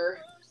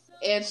leader.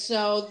 And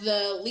so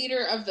the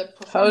leader of the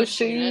performance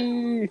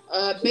unit,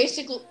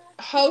 basically,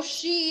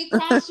 Hoshi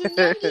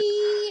Kasunagi,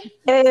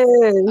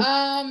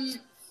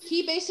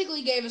 he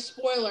basically gave a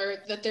spoiler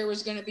that there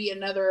was going to be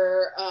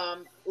another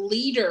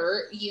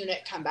leader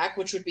unit comeback,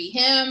 which would be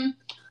him,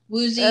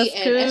 Woozy,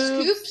 and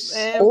S-Coops.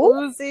 And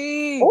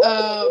Woozy.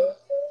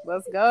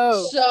 Let's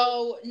go.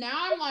 So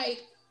now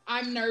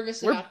I'm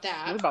nervous about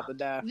that. We're about to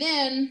die.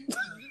 Then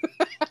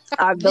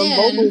the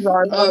vocals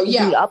are about to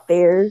be up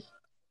there.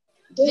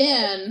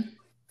 Then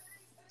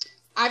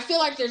I feel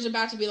like there's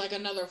about to be like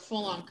another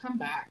full-on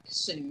comeback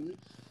soon,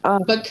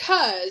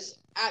 because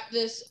at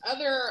this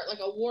other like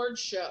award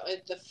show,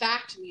 the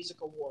Fact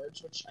Music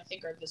Awards, which I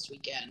think are this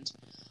weekend,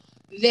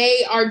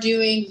 they are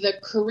doing the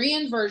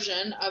Korean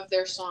version of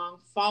their song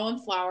 "Fallen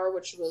Flower,"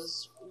 which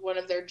was one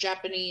of their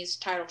Japanese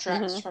title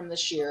tracks from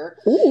this year.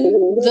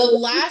 Ooh. The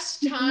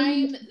last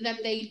time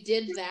that they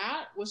did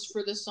that was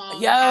for the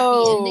song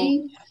 "Happy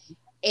Ending."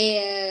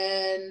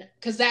 And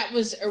because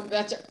that's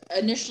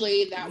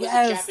initially a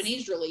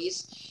Japanese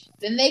release,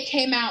 then they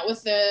came out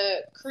with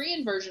the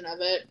Korean version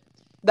of it,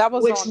 that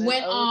was which on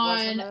went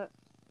on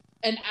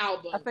an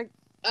album. I think.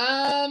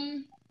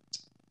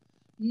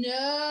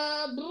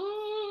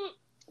 No,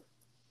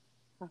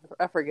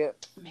 I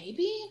forget.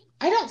 maybe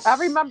I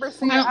remember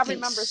seeing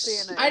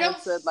it. I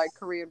said like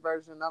Korean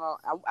version.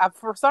 I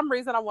for some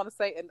reason I want to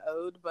say an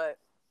ode, but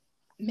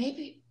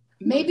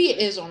Maybe it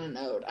is on an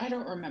ode. I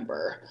don't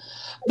remember.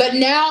 But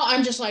now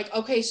I'm just like,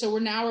 okay, so we're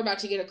about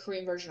to get a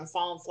Korean version of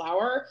Fallen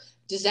Flower.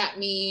 Does that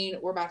mean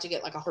we're about to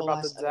get like a whole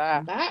ass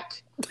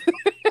comeback?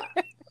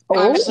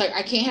 I'm just like,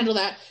 I can't handle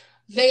that.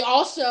 They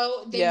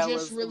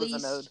just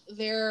released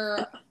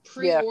their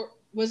pre-order.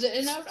 Was it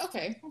an ode?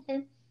 Okay.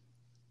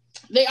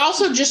 They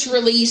also just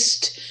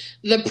released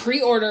the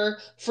pre-order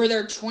for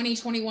their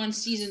 2021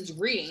 season's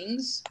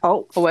greetings.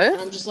 Oh, what?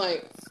 And I'm just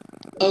like,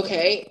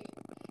 okay.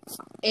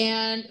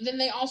 And then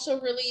they also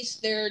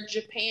released their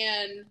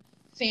Japan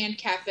Fan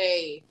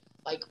Cafe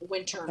like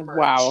winter merch.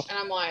 Wow. And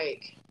I'm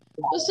like,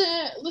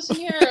 listen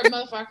here,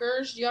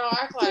 motherfuckers. Y'all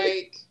act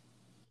like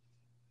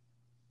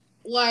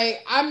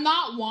I'm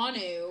not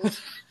Wanu.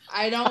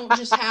 I don't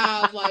just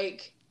have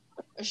like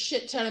a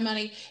shit ton of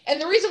money.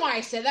 And the reason why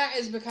I said that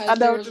is because I know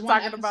there what was you're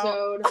one talking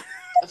about.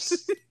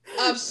 episode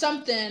of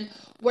something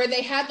where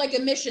they had like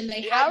a mission.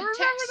 They had to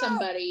text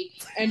somebody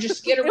and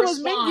just get a It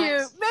was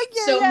response.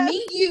 Mingyu, So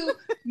yes.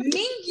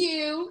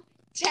 Mingyu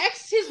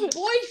texted his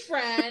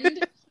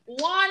boyfriend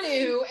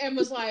Wanu and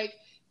was like,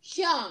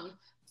 "Hyung,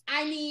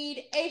 I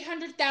need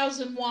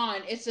 800,000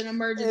 won. It's an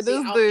emergency.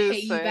 I'll pay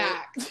you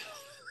back."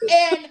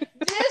 And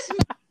this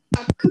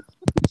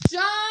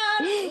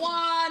John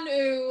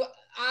Wanu,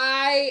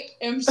 I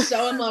am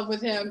so in love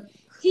with him.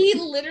 He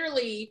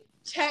literally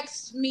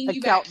texts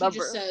Mingyu back. He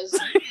just says,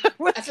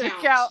 What's your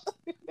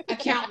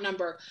account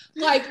number.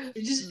 Like,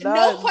 just None.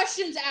 no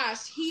questions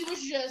asked. He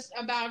was just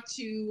about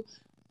to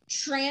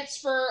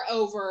transfer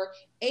over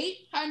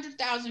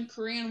 800,000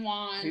 Korean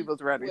won. He was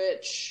ready.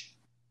 Which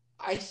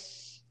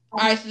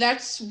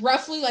that's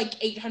roughly like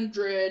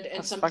 800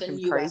 and something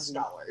US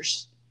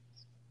dollars.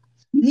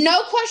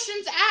 No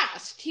questions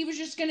asked. He was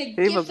just going to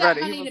give that ready.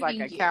 money He was to like,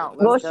 Mingyu. account.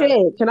 Well,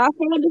 shit. Can I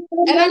finish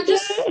this? And I'm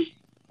just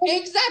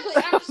exactly.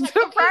 I'm just like,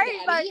 okay, Right?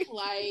 Daddy,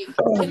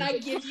 like, can I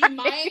give you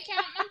my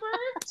account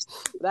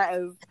number? That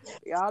is,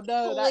 y'all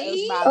know, that is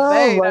Please? my Oh,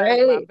 bae. That right.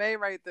 is my bae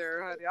right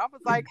there, honey. I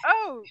was like,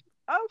 oh,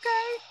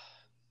 okay.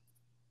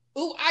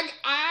 Ooh,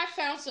 I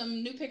found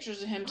some new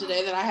pictures of him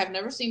today that I have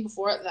never seen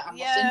before that I'm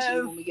going to send to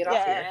you when we get off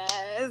here.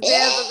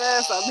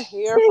 Yes. I'm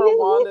here for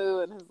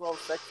Wanu and his little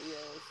sexy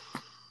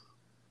ass.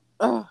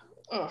 Ugh.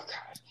 Oh,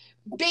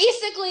 God.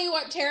 Basically,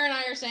 what Tara and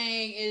I are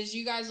saying is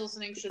you guys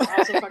listening should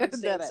also fucking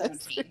stay at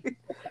 17.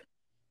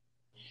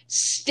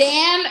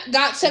 Stan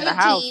got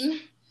 17.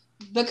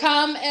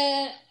 Become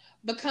an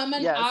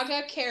Yes.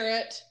 Aga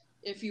carrot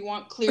if you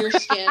want clear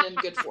skin and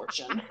good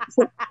fortune.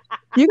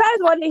 You guys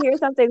want to hear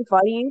something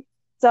funny?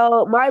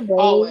 So my brain,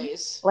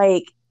 Always.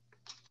 like,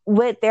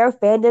 with their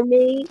fandom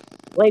name,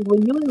 like,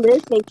 when you and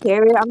Liz say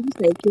carrot, I'm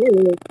just like,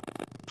 carrot.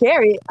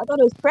 Carrot? I thought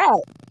it was crap.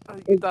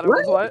 You thought it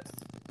was what?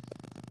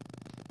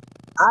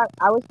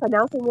 I was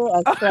pronouncing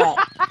it as crap.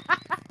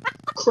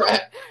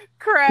 Crap.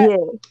 Crap. Yeah.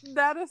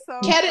 That is so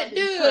Carrot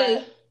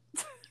funny.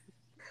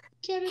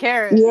 dude.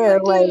 Carrot. Yeah,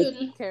 dude.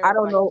 like, Carrot, I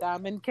don't like know.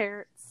 Diamond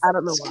carrots. I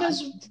don't know why.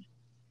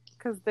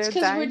 Because they're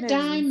we're diamonds.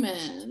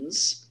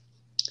 diamonds.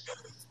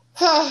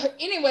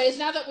 Anyways,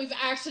 now that we've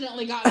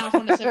accidentally gotten off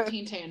on a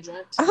 17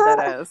 tangent,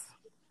 That is.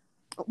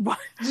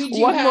 we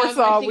do One have, more I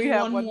song. think, We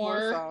have one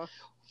more song.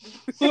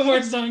 one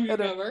more song to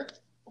cover.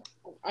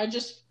 I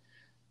just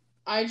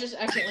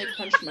accidentally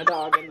punched my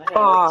dog in the head.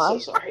 Aw.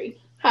 So sorry.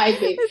 Hi,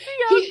 babe. Is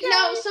he okay?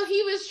 No, so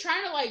he was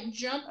trying to like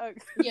jump. Okay.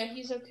 Yeah,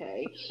 he's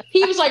okay.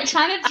 He was like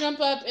trying to jump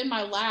up in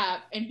my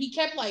lap, and he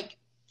kept like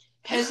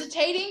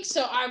hesitating.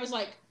 So I was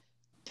like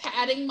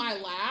patting my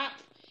lap,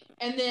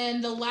 and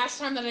then the last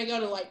time that I go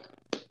to like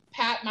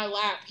pat my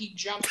lap, he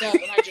jumped up,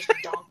 and I just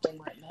donked him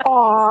right in the head.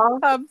 Aw.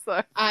 I'm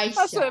sorry. I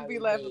shouldn't be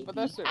laughing, but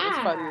that shit was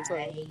funny as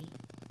hell.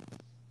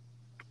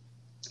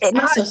 And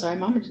I'm not- so sorry,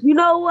 Mama. you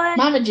know what?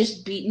 Mama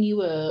just beating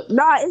you up.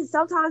 Nah,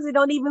 sometimes it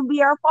don't even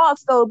be our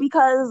faults though,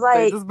 because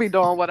They like, just be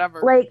doing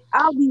whatever. like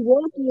I'll be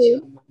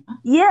walking,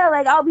 yeah,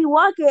 like I'll be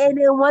walking, and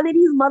then one of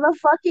these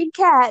motherfucking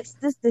cats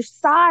just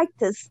decide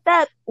to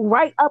step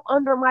right up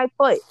under my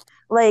foot.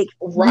 Like,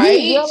 Right?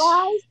 you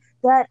realize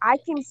that I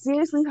can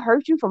seriously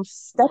hurt you from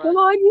stepping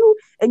on you,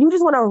 and you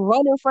just want to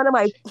run in front of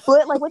my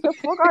foot? Like, what the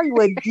fuck are you,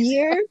 a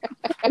deer?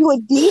 You a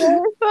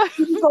deer?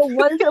 You just go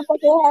run into the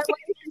fucking headlights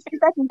and see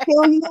if I can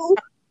kill you?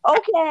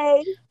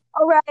 Okay,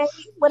 all right,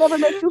 whatever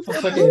makes you feel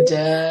I'm good. fucking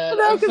dead.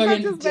 No, I'm because that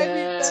fucking just made me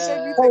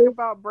dead. think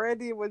about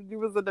Brandy when you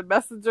was in the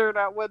messenger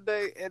that one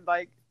day, and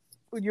like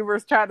when you were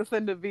trying to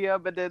send a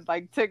VM, and then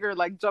like Tigger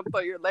like jumped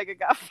on your leg and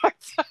got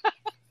fucked up.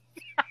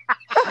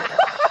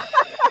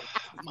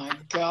 Oh my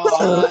god!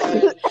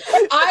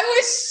 I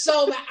was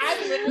so mad.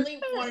 I literally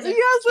wanted to.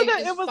 Yes, and kick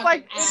his it was fucking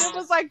like ass it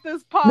was like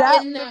this pause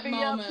That- in to that VM.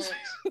 moment.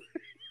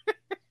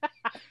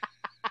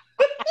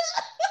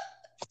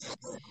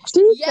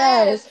 She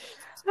Yes,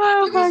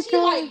 Oh my because he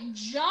god! like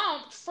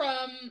jumped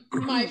from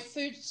my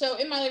food. So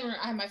in my living room,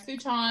 I have my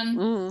futon,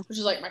 Mhm. which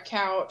is like my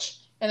couch,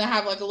 and I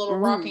have like a little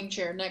Mhm. rocking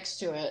chair next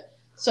to it.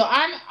 So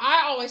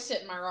I always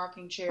sit in my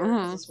rocking chair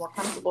because Mhm. it's more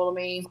comfortable to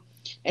me.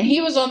 And he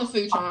was on the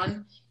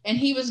futon, and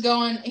he was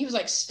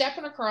like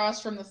stepping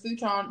across from the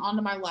futon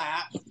onto my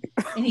lap,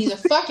 and he's a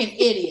fucking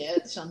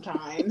idiot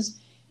sometimes.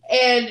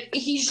 And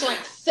he just like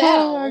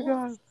fell Oh my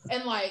god!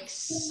 and like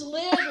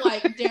slid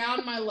like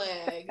down my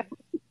leg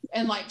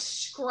and like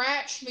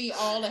scratched me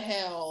all to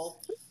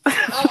hell.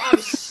 I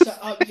was so,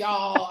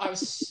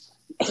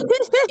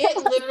 it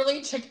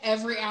literally took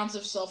every ounce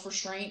of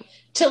self-restraint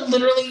to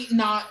literally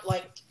not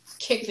like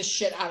kick the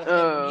shit out of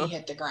him when he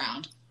hit the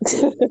ground.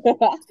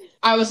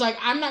 I was like,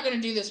 I'm not gonna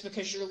do this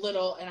because you're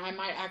little and I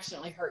might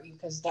accidentally hurt you,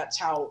 because that's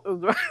how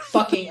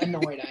fucking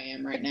annoyed I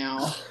am right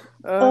now.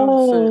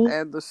 Oh shit!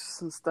 And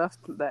some stuff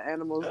that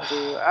animals do.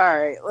 All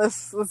right,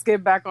 let's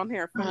get back on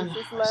here. Finish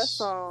this last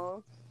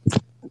song.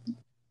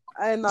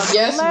 And the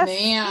Yes,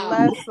 ma'am.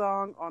 last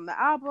song on the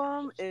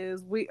album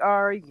is "We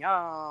Are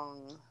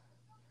Young."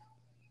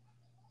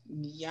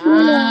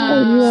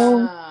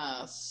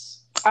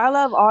 Yes. I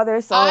love all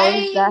their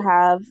songs that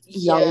have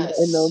young in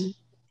Yes. them,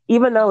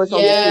 even though it's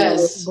on the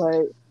Yes. playlist.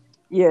 But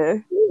yeah,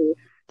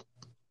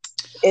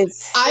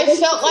 it's. I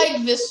felt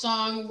like this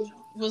song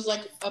was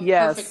like a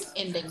Yes. perfect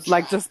ending track.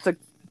 Like just to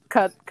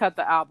cut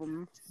the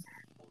album.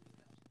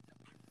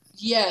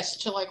 Yes,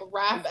 to like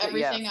wrap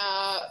everything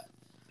up,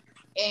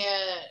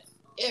 and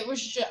it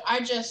was just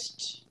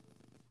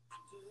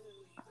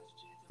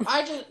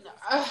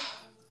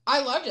I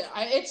loved it.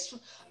 It's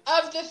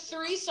of the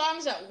 3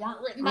 songs that weren't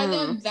written by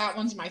them, that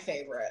one's my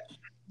favorite.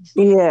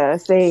 Yeah,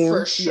 same.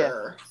 For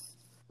sure.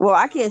 Well,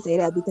 I can't say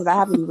that because I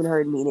haven't even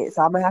heard Mean It,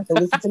 so I'm gonna have to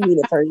listen to Mean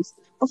It first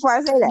before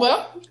I say that.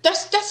 Well,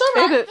 that's all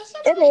right.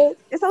 It is.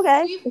 It's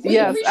okay. We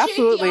Yes, appreciate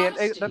absolutely. the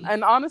honesty.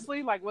 And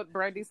honestly, like what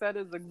Brandy said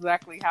is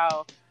exactly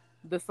how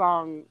the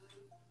song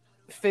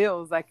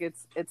feels. Like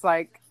it's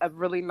like a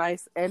really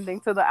nice ending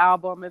to the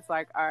album. It's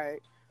like, all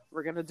right,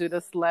 we're gonna do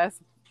this last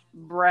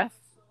breath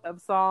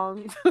of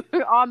songs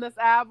on this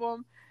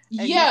album.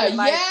 And Yeah,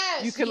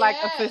 you can like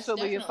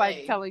officially, definitely. it's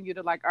like telling you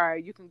to like, all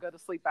right, you can go to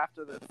sleep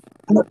after this.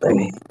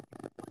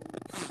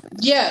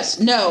 Yes,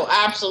 no,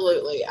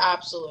 absolutely.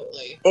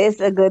 It's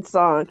a good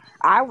song.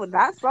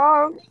 That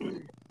song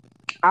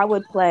I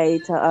would play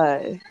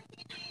to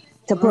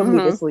put me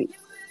to sleep.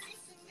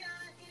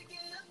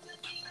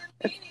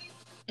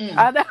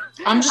 I know.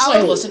 I'm just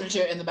like listening to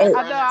it in the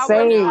background.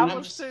 I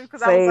was too,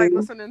 because I was like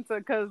listening to,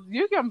 because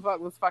You Young Buck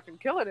was fucking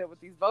killing it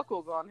with these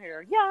vocals on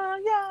here. Yeah.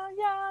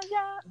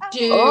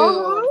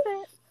 Dude,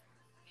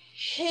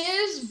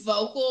 his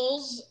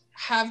vocals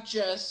have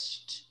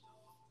just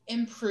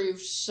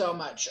improved so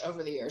much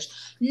over the years.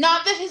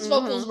 Not that his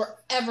vocals were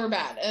ever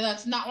bad, and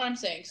that's not what I'm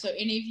saying. So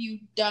any of you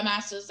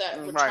dumbasses that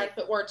would try to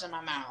put words in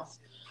my mouth,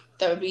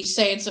 that would be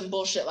saying some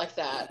bullshit like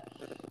that.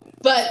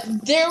 But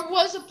there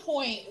was a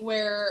point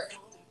where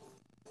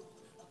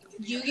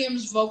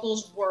Yugim's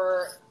vocals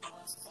were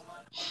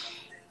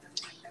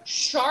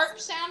sharp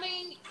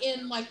sounding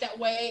in like that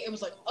way. It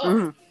was like,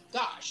 oh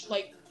gosh,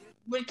 like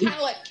would kind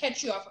of like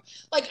catch you off.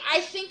 Like I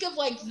think of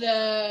like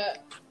the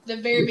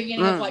very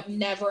beginning of like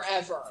Never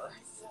Ever,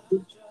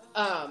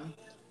 and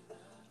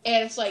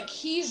it's like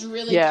he's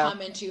really come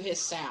into his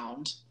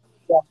sound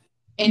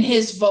and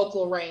his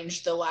vocal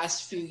range the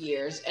last few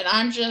years, and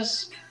I'm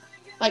just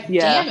like,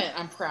 damn it,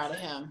 I'm proud of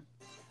him.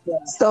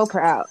 So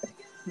proud.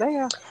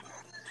 Yeah.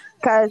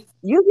 Because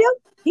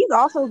he's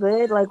also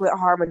good, like, with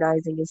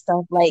harmonizing and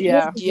stuff. Like,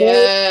 yes.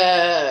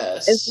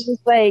 It's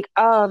just like,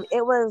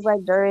 it was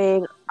like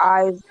during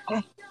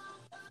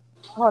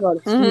hold on,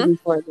 excuse me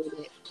for a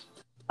minute.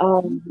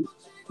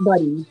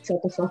 Buddy,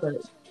 shut the fuck up.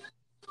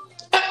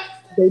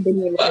 They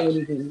didn't even say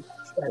anything.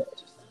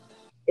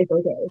 It's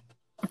okay.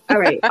 All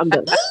right, I'm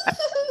done.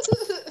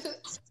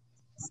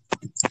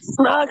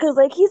 Nah, because,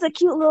 like, he's a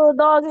cute little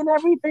dog and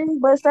everything,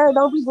 but, sir,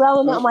 don't be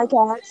growling at my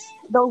cats.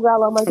 Don't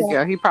growl on my cats.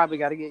 Yeah, he probably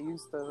got to get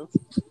used to it.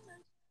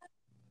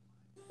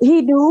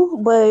 He do,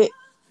 but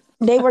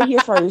they were here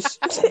first.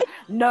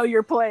 Know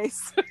your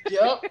place.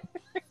 Yep.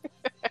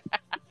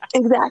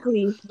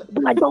 Exactly.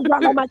 Like, don't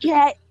growl on my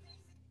cat.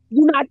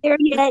 You're not there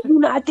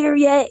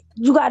yet.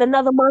 You got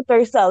another month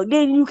or so.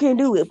 Then you can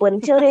do it. But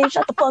until then,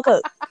 shut the fuck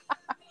up.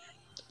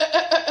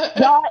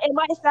 Y'all, it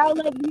might sound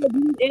like we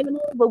abuse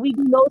animals, but we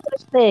do no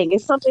such thing.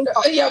 It's something.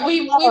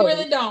 We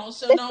really don't.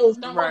 So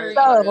don't worry.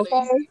 Love,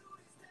 okay?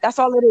 That's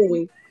all it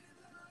is.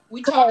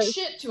 We talk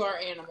shit to our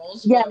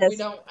animals, but we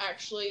don't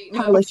actually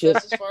know as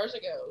far as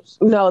it goes.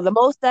 No, the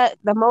most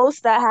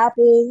that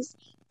happens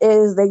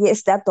is they get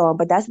stepped on,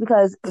 but that's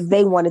because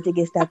they wanted to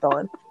get stepped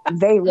on.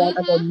 They ran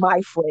under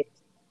my foot.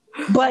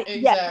 But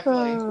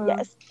exactly.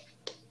 Yes.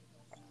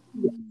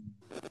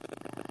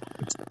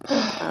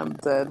 I'm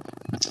dead.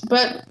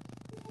 But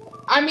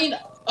I mean,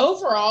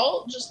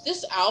 overall, just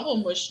this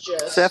album was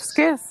just Chef's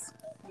Kiss.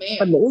 Man,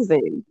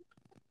 amazing.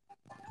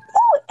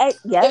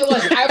 Yes. It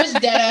was. I was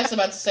dead ass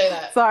about to say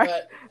that. Sorry.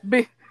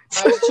 But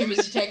I was too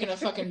busy taking a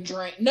fucking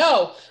drink.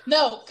 No,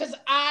 because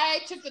I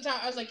took the time.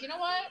 I was like, you know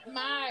what?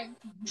 My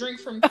drink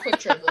from Quick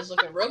Trip is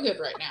looking real good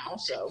right now.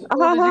 So, did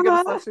you get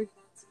a slushie?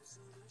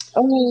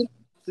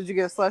 Did you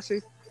get a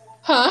slushie?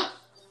 Huh?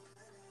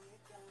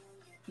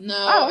 No,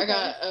 I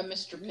got a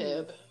Mr.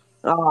 Pibb.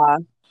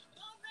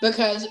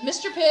 Because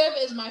Mr. Pibb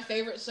is my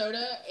favorite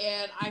soda,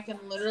 and I can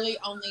literally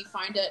only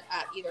find it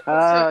at either Quick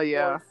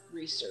Trip or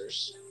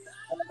Reese's.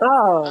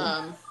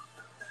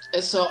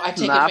 And so I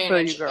take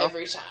advantage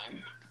every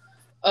time.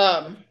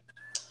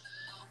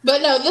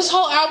 But no, this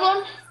whole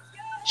album,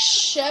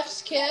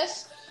 Chef's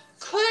Kiss,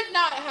 could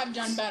not have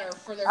done better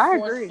for their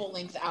fourth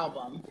full-length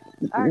album.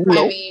 I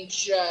mean,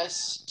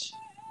 just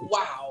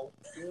wow.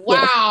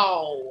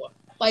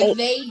 Like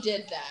they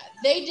did that.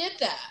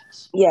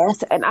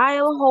 Yes, and I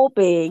am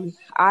hoping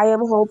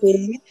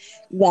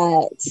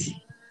that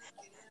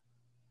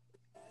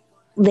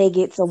they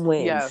get some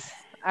wins. Yes,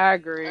 I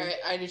agree.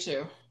 I do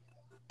too.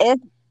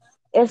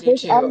 If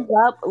this ends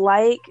up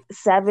like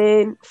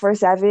 7 for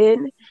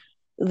 7,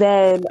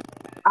 then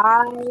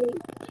I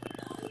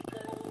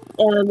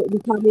am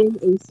becoming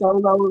a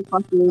solo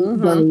fucking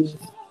bunny.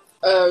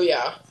 Oh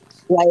yeah.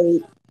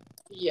 Like,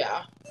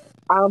 yeah.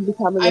 I'm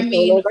becoming I a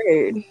mean, solo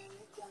bird.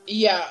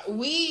 yeah,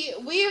 we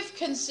have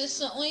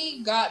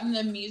consistently gotten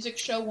the music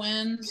show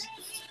wins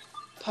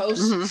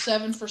post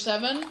 7 for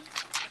 7.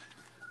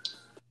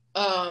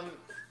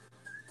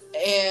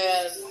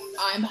 And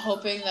I'm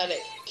hoping that it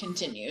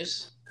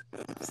continues.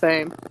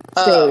 Same.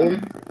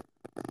 Same.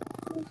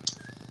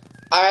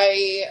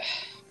 I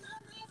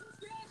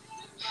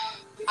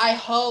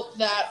hope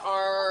that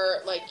our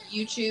like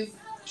YouTube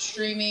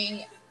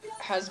streaming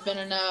has been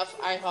enough.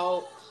 I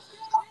hope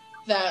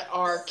that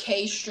our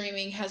K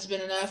streaming has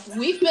been enough.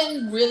 We've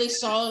been really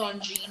solid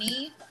on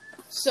Genie,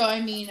 so I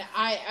mean,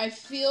 I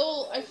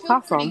feel pretty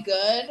Awesome.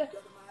 good.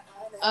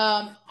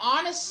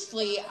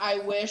 Honestly, I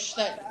wish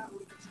that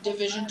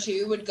Division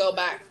 2 would go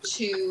back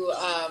to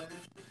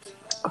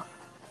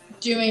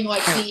doing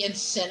like the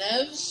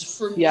incentives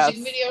for music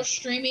video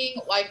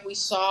streaming, like we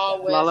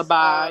saw with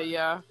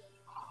Lullaby,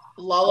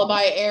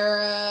 Lullaby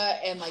Era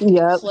and like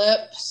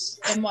clips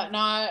and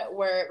whatnot,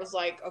 where it was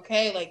like,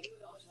 okay, like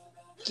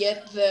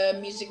get the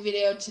music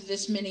video to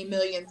this many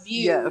million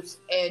views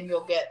and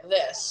you'll get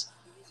this.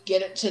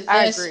 Get it to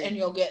this and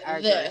you'll get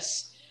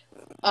this.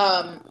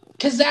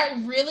 Because that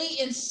really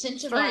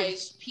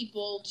incentivized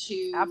people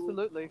to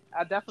absolutely.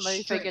 I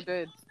definitely think it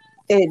did.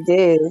 It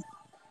did.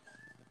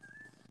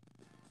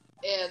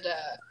 And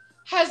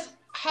has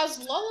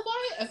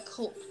Lullaby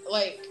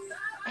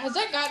has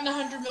that gotten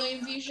 100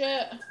 million views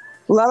yet?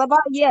 Lullaby,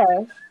 yeah.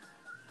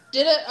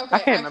 Did it? Okay, I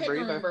can't remember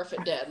remember if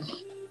it did.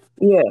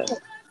 Yeah.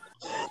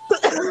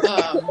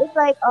 It's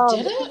like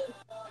did it?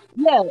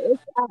 Yeah,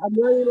 it's at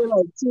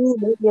 1,000,002,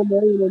 maybe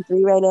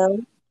 1,000,003 right now.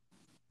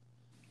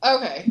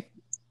 Okay.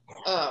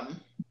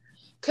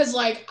 Cause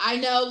like I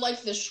know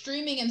like the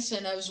streaming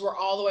incentives were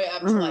all the way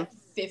up to like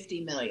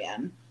 50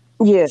 million.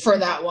 Yeah. For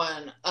that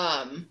one.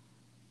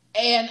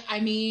 And I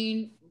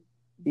mean,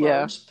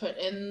 Birds put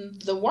in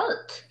the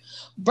work.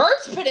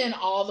 Birds put in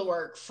all the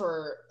work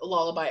for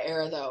Lullaby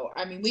Era, though.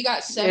 I mean, we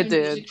got 7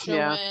 music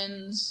show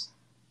wins.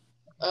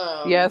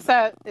 It's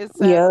at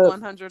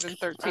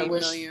 113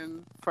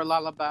 million for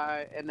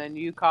Lullaby, and then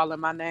You Calling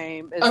My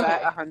Name is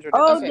at 100.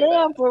 Oh,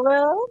 damn, for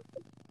real?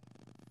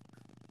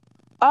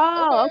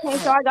 Oh, okay.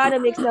 So I got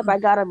it mixed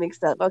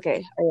up.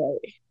 Okay. All right.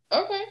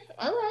 Okay.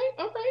 All right.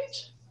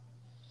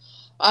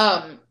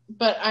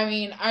 But I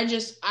mean, I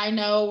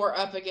know we're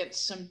up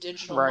against some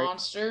digital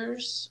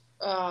monsters.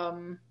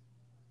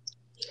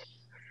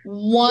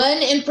 One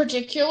in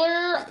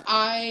particular,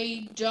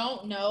 I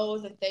don't know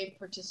that they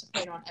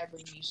participate on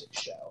every music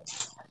show.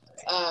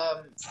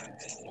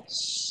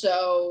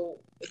 So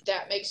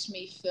that makes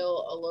me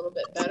feel a little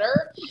bit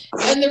better.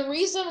 And the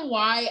reason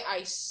why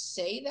I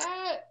say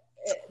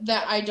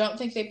that I don't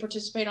think they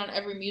participate on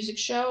every music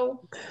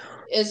show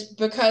is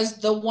because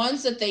the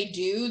ones that they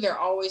do, they're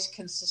always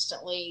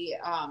consistently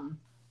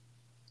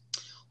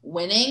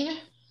winning.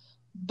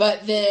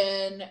 But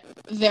then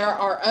there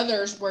are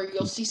others where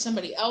you'll see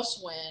somebody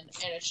else win,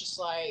 and it's just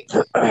like,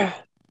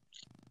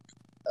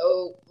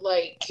 oh,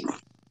 like,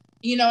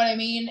 you know what I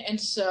mean? And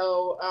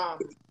so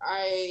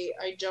I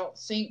don't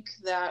think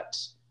that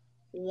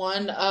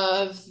one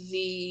of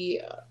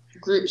the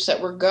groups that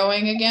we're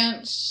going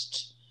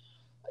against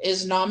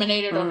is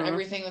nominated on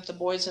everything that the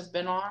boys have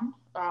been on.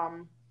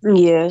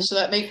 So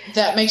that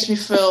makes me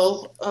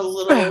feel a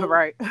little a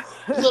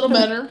little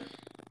better.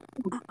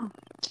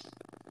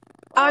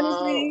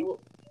 Honestly,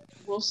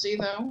 we'll see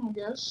though, I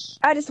guess.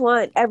 I just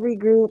want every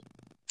group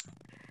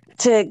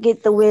to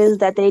get the wins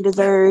that they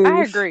deserve.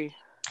 I agree.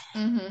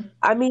 Mm-hmm.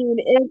 I mean,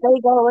 if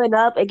they going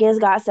up against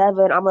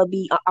GOT7, I'm gonna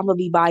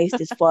be biased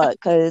as fuck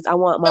because I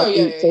want my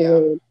group to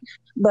win.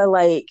 But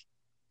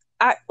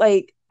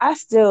I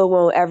still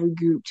want every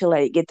group to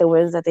like get the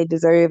wins that they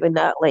deserve and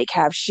not like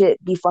have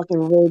shit be fucking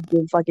rigged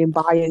and fucking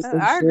biased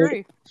and I shit.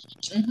 agree.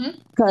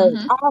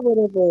 Because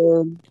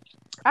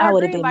I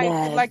would have been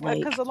mad. Like,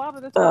 because a lot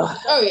of the time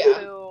it's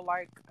still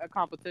like a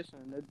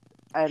competition,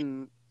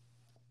 and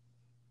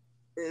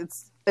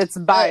it's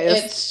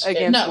biased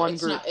against one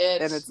group,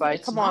 and it's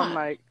like, come on,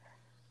 like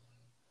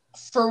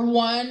for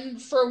one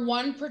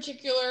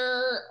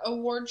particular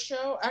award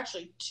show,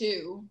 actually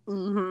 2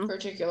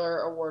 particular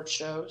award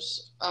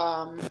shows,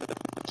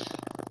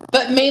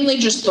 but mainly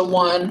just the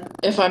one,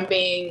 if I'm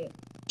being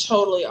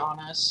totally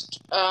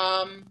honest,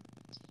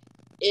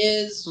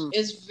 is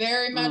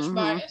very much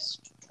biased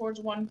towards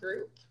one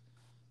group.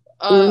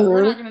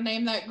 We're not going to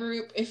name that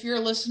group. If you're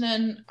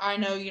listening, I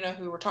know you know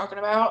who we're talking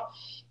about.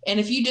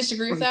 And if you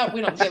disagree with that, we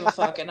don't give a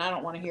fuck, and I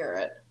don't want to hear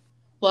it.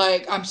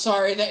 Like, I'm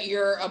sorry that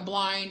you're a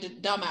blind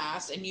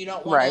dumbass and you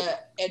don't want to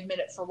admit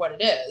it for what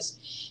it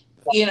is.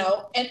 You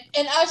know, and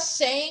us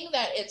saying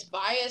that it's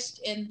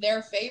biased in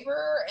their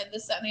favor and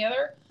this, that, and the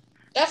other,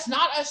 that's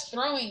not us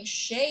throwing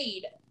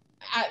shade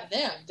at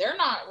them. They're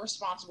not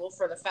responsible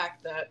for the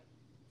fact that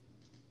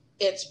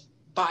it's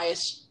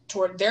biased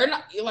toward, they're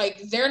not, you know,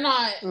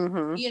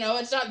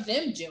 it's not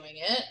them doing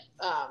it.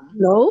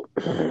 Nope.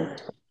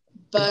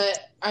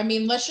 But I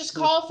mean, let's just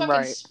call a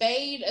fucking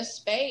spade a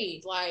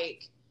spade.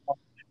 Like,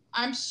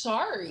 I'm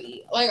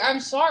sorry.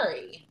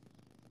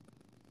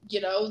 you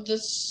know, the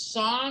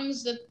song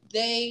that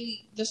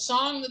they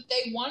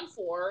won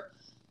for,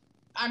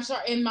 I'm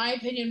sorry, in my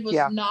opinion, was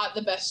not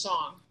the best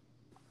song.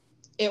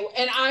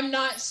 And I'm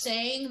not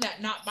saying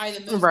that Not by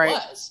the Moon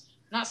was.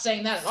 I'm not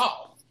saying that at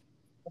all.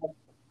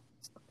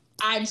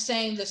 I'm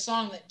saying the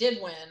song that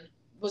did win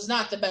was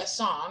not the best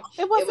song.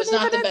 It was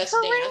not the best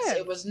dance.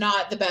 It was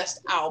not the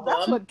best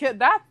album.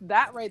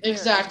 That right there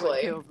exactly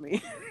is what kills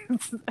me.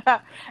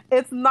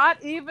 It's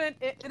not even.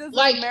 It is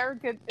like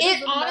American.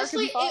 It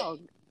honestly.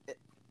 Song.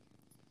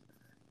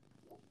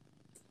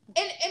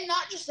 And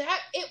not just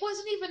that, it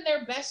wasn't even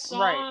their best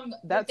song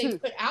that they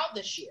put out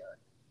this year.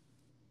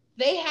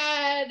 They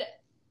had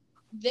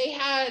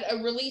a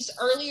release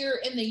earlier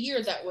in the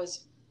year that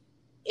was,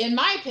 in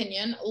my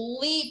opinion,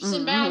 leaps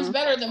and bounds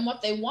better than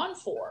what they won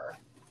for.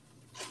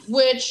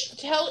 Which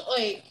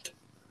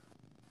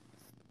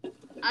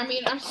I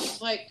mean, I'm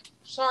like,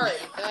 sorry,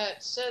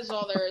 that says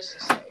all there is to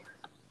say.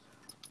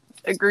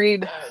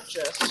 Agreed.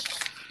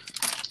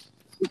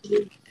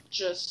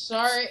 Just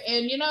sorry.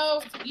 And you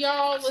know,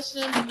 y'all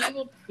listening, we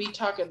will be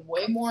talking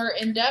way more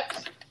in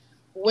depth,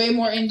 way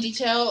more in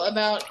detail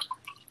about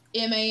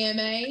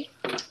MAMA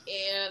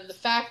and the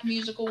Fact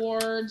Music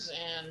Awards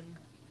and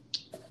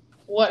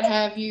what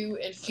have you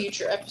in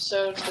future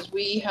episodes, because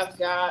we've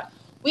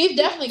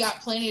definitely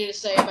got plenty to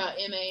say about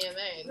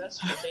MAMA. That's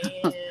for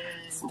damn.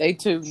 Stay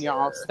tuned,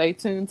 y'all. Stay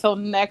tuned till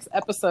next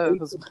episode,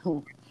 because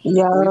we're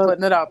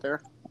putting it out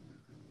there.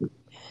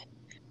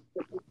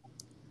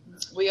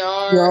 We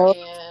are,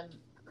 and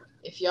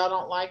if y'all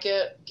don't like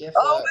it, give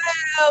up.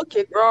 Well,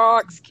 kick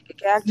rocks, kick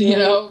cactus. You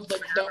know,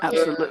 but don't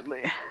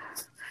Absolutely. care.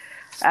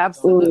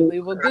 Absolutely.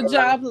 Well, good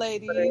job,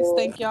 ladies.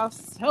 Thank y'all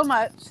so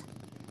much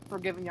for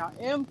giving y'all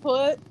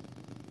input.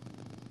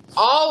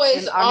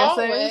 Always.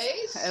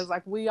 As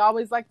like we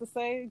always like to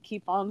say,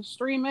 keep on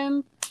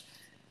streaming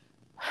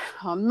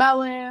on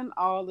Melon,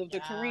 all of the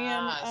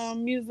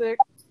Korean music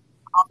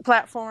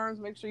platforms.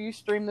 Make sure you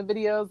stream the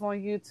videos on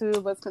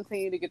YouTube. Let's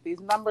continue to get these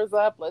numbers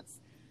up.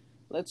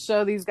 Let's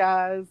show these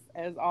guys,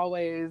 as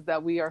always,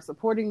 that we are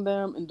supporting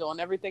them and doing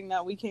everything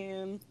that we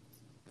can.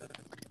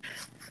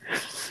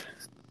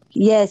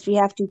 Yes, we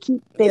have to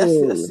keep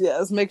it.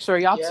 Yes. Make sure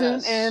y'all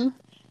tune in.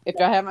 If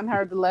y'all haven't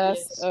heard the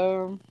last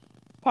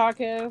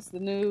podcast, the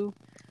new,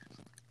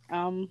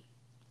 the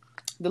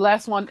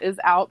last one is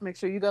out. Make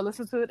sure you go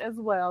listen to it as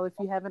well if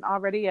you haven't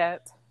already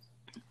yet.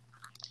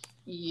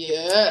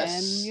 Yes.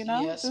 And you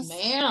know, yes,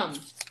 ma'am.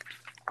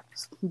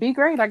 Be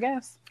great, I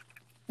guess.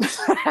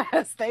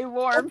 Stay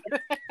warm.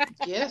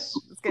 Yes.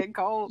 It's getting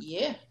cold.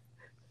 Yeah.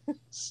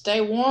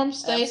 Stay warm,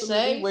 stay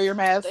safe. Wear your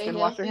mask and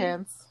wash your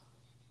hands.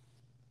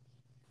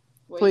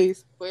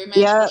 Please. Wear your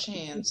mask, wash your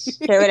hands.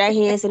 Carry that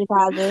hand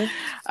sanitizer.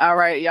 All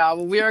right, y'all.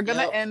 Well, we are going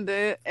to end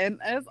it. And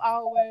as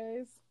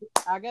always,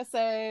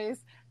 agasays,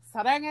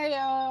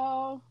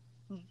 사랑해요.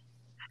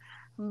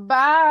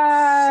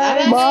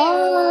 Bye. Bye.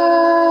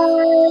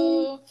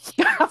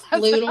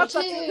 Little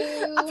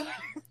two.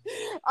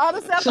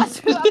 Honestly, I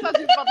thought you were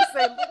about to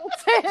say little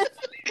 10.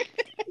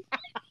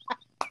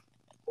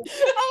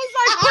 I was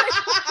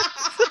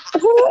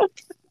like,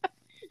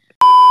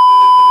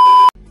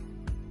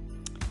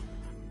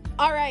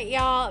 all right,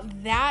 y'all,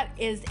 that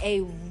is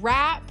a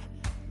wrap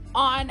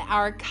on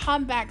our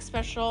comeback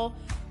special.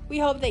 We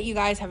hope that you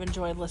guys have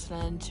enjoyed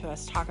listening to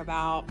us talk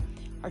about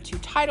our 2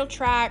 title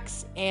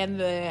tracks and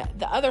the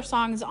other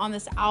songs on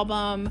this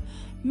album.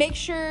 Make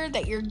sure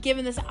that you're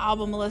giving this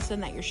album a listen,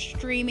 that you're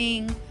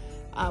streaming.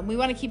 We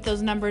want to keep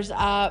those numbers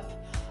up,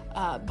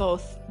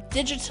 both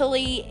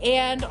digitally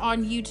and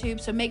on YouTube.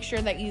 So make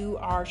sure that you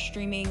are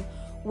streaming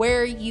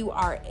where you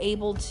are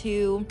able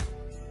to.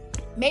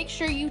 Make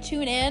sure you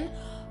tune in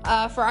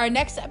for our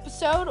next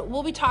episode.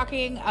 We'll be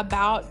talking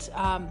about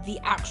the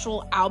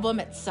actual album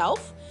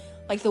itself,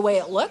 like the way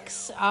it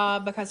looks,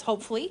 because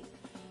hopefully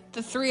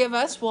the 3 of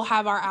us will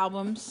have our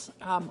albums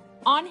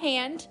on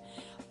hand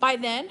by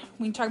then.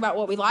 We can talk about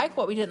what we like,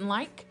 what we didn't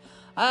like.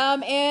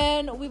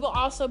 And we will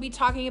also be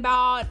talking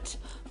about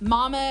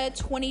Mama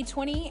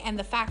 2020 and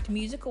the Fact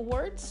Music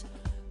Awards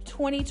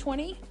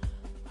 2020,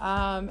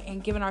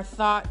 and giving our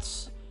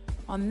thoughts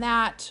on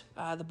that,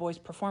 the boys'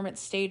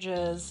 performance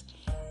stages,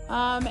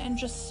 and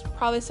just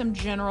probably some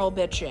general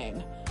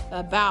bitching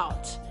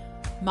about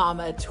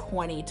Mama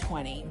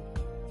 2020.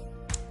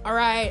 All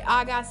right,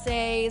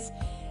 agasays,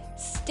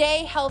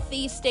 stay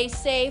healthy, stay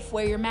safe,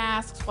 wear your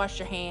masks, wash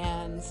your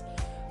hands.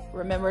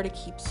 Remember to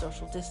keep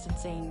social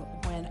distancing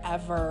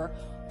whenever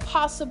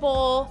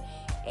possible.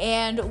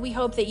 And we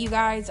hope that you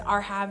guys are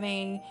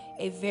having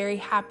a very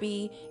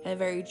happy and a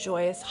very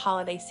joyous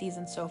holiday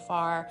season so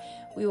far.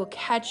 We will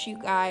catch you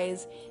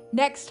guys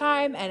next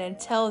time. And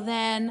until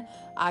then,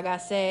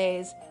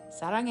 agasays,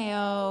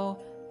 사랑해요.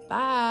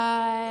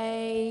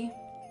 Bye.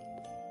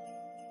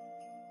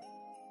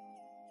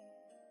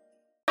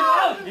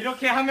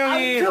 이렇게 한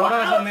명이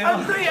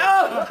돌아가셨네요.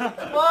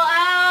 Well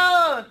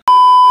out!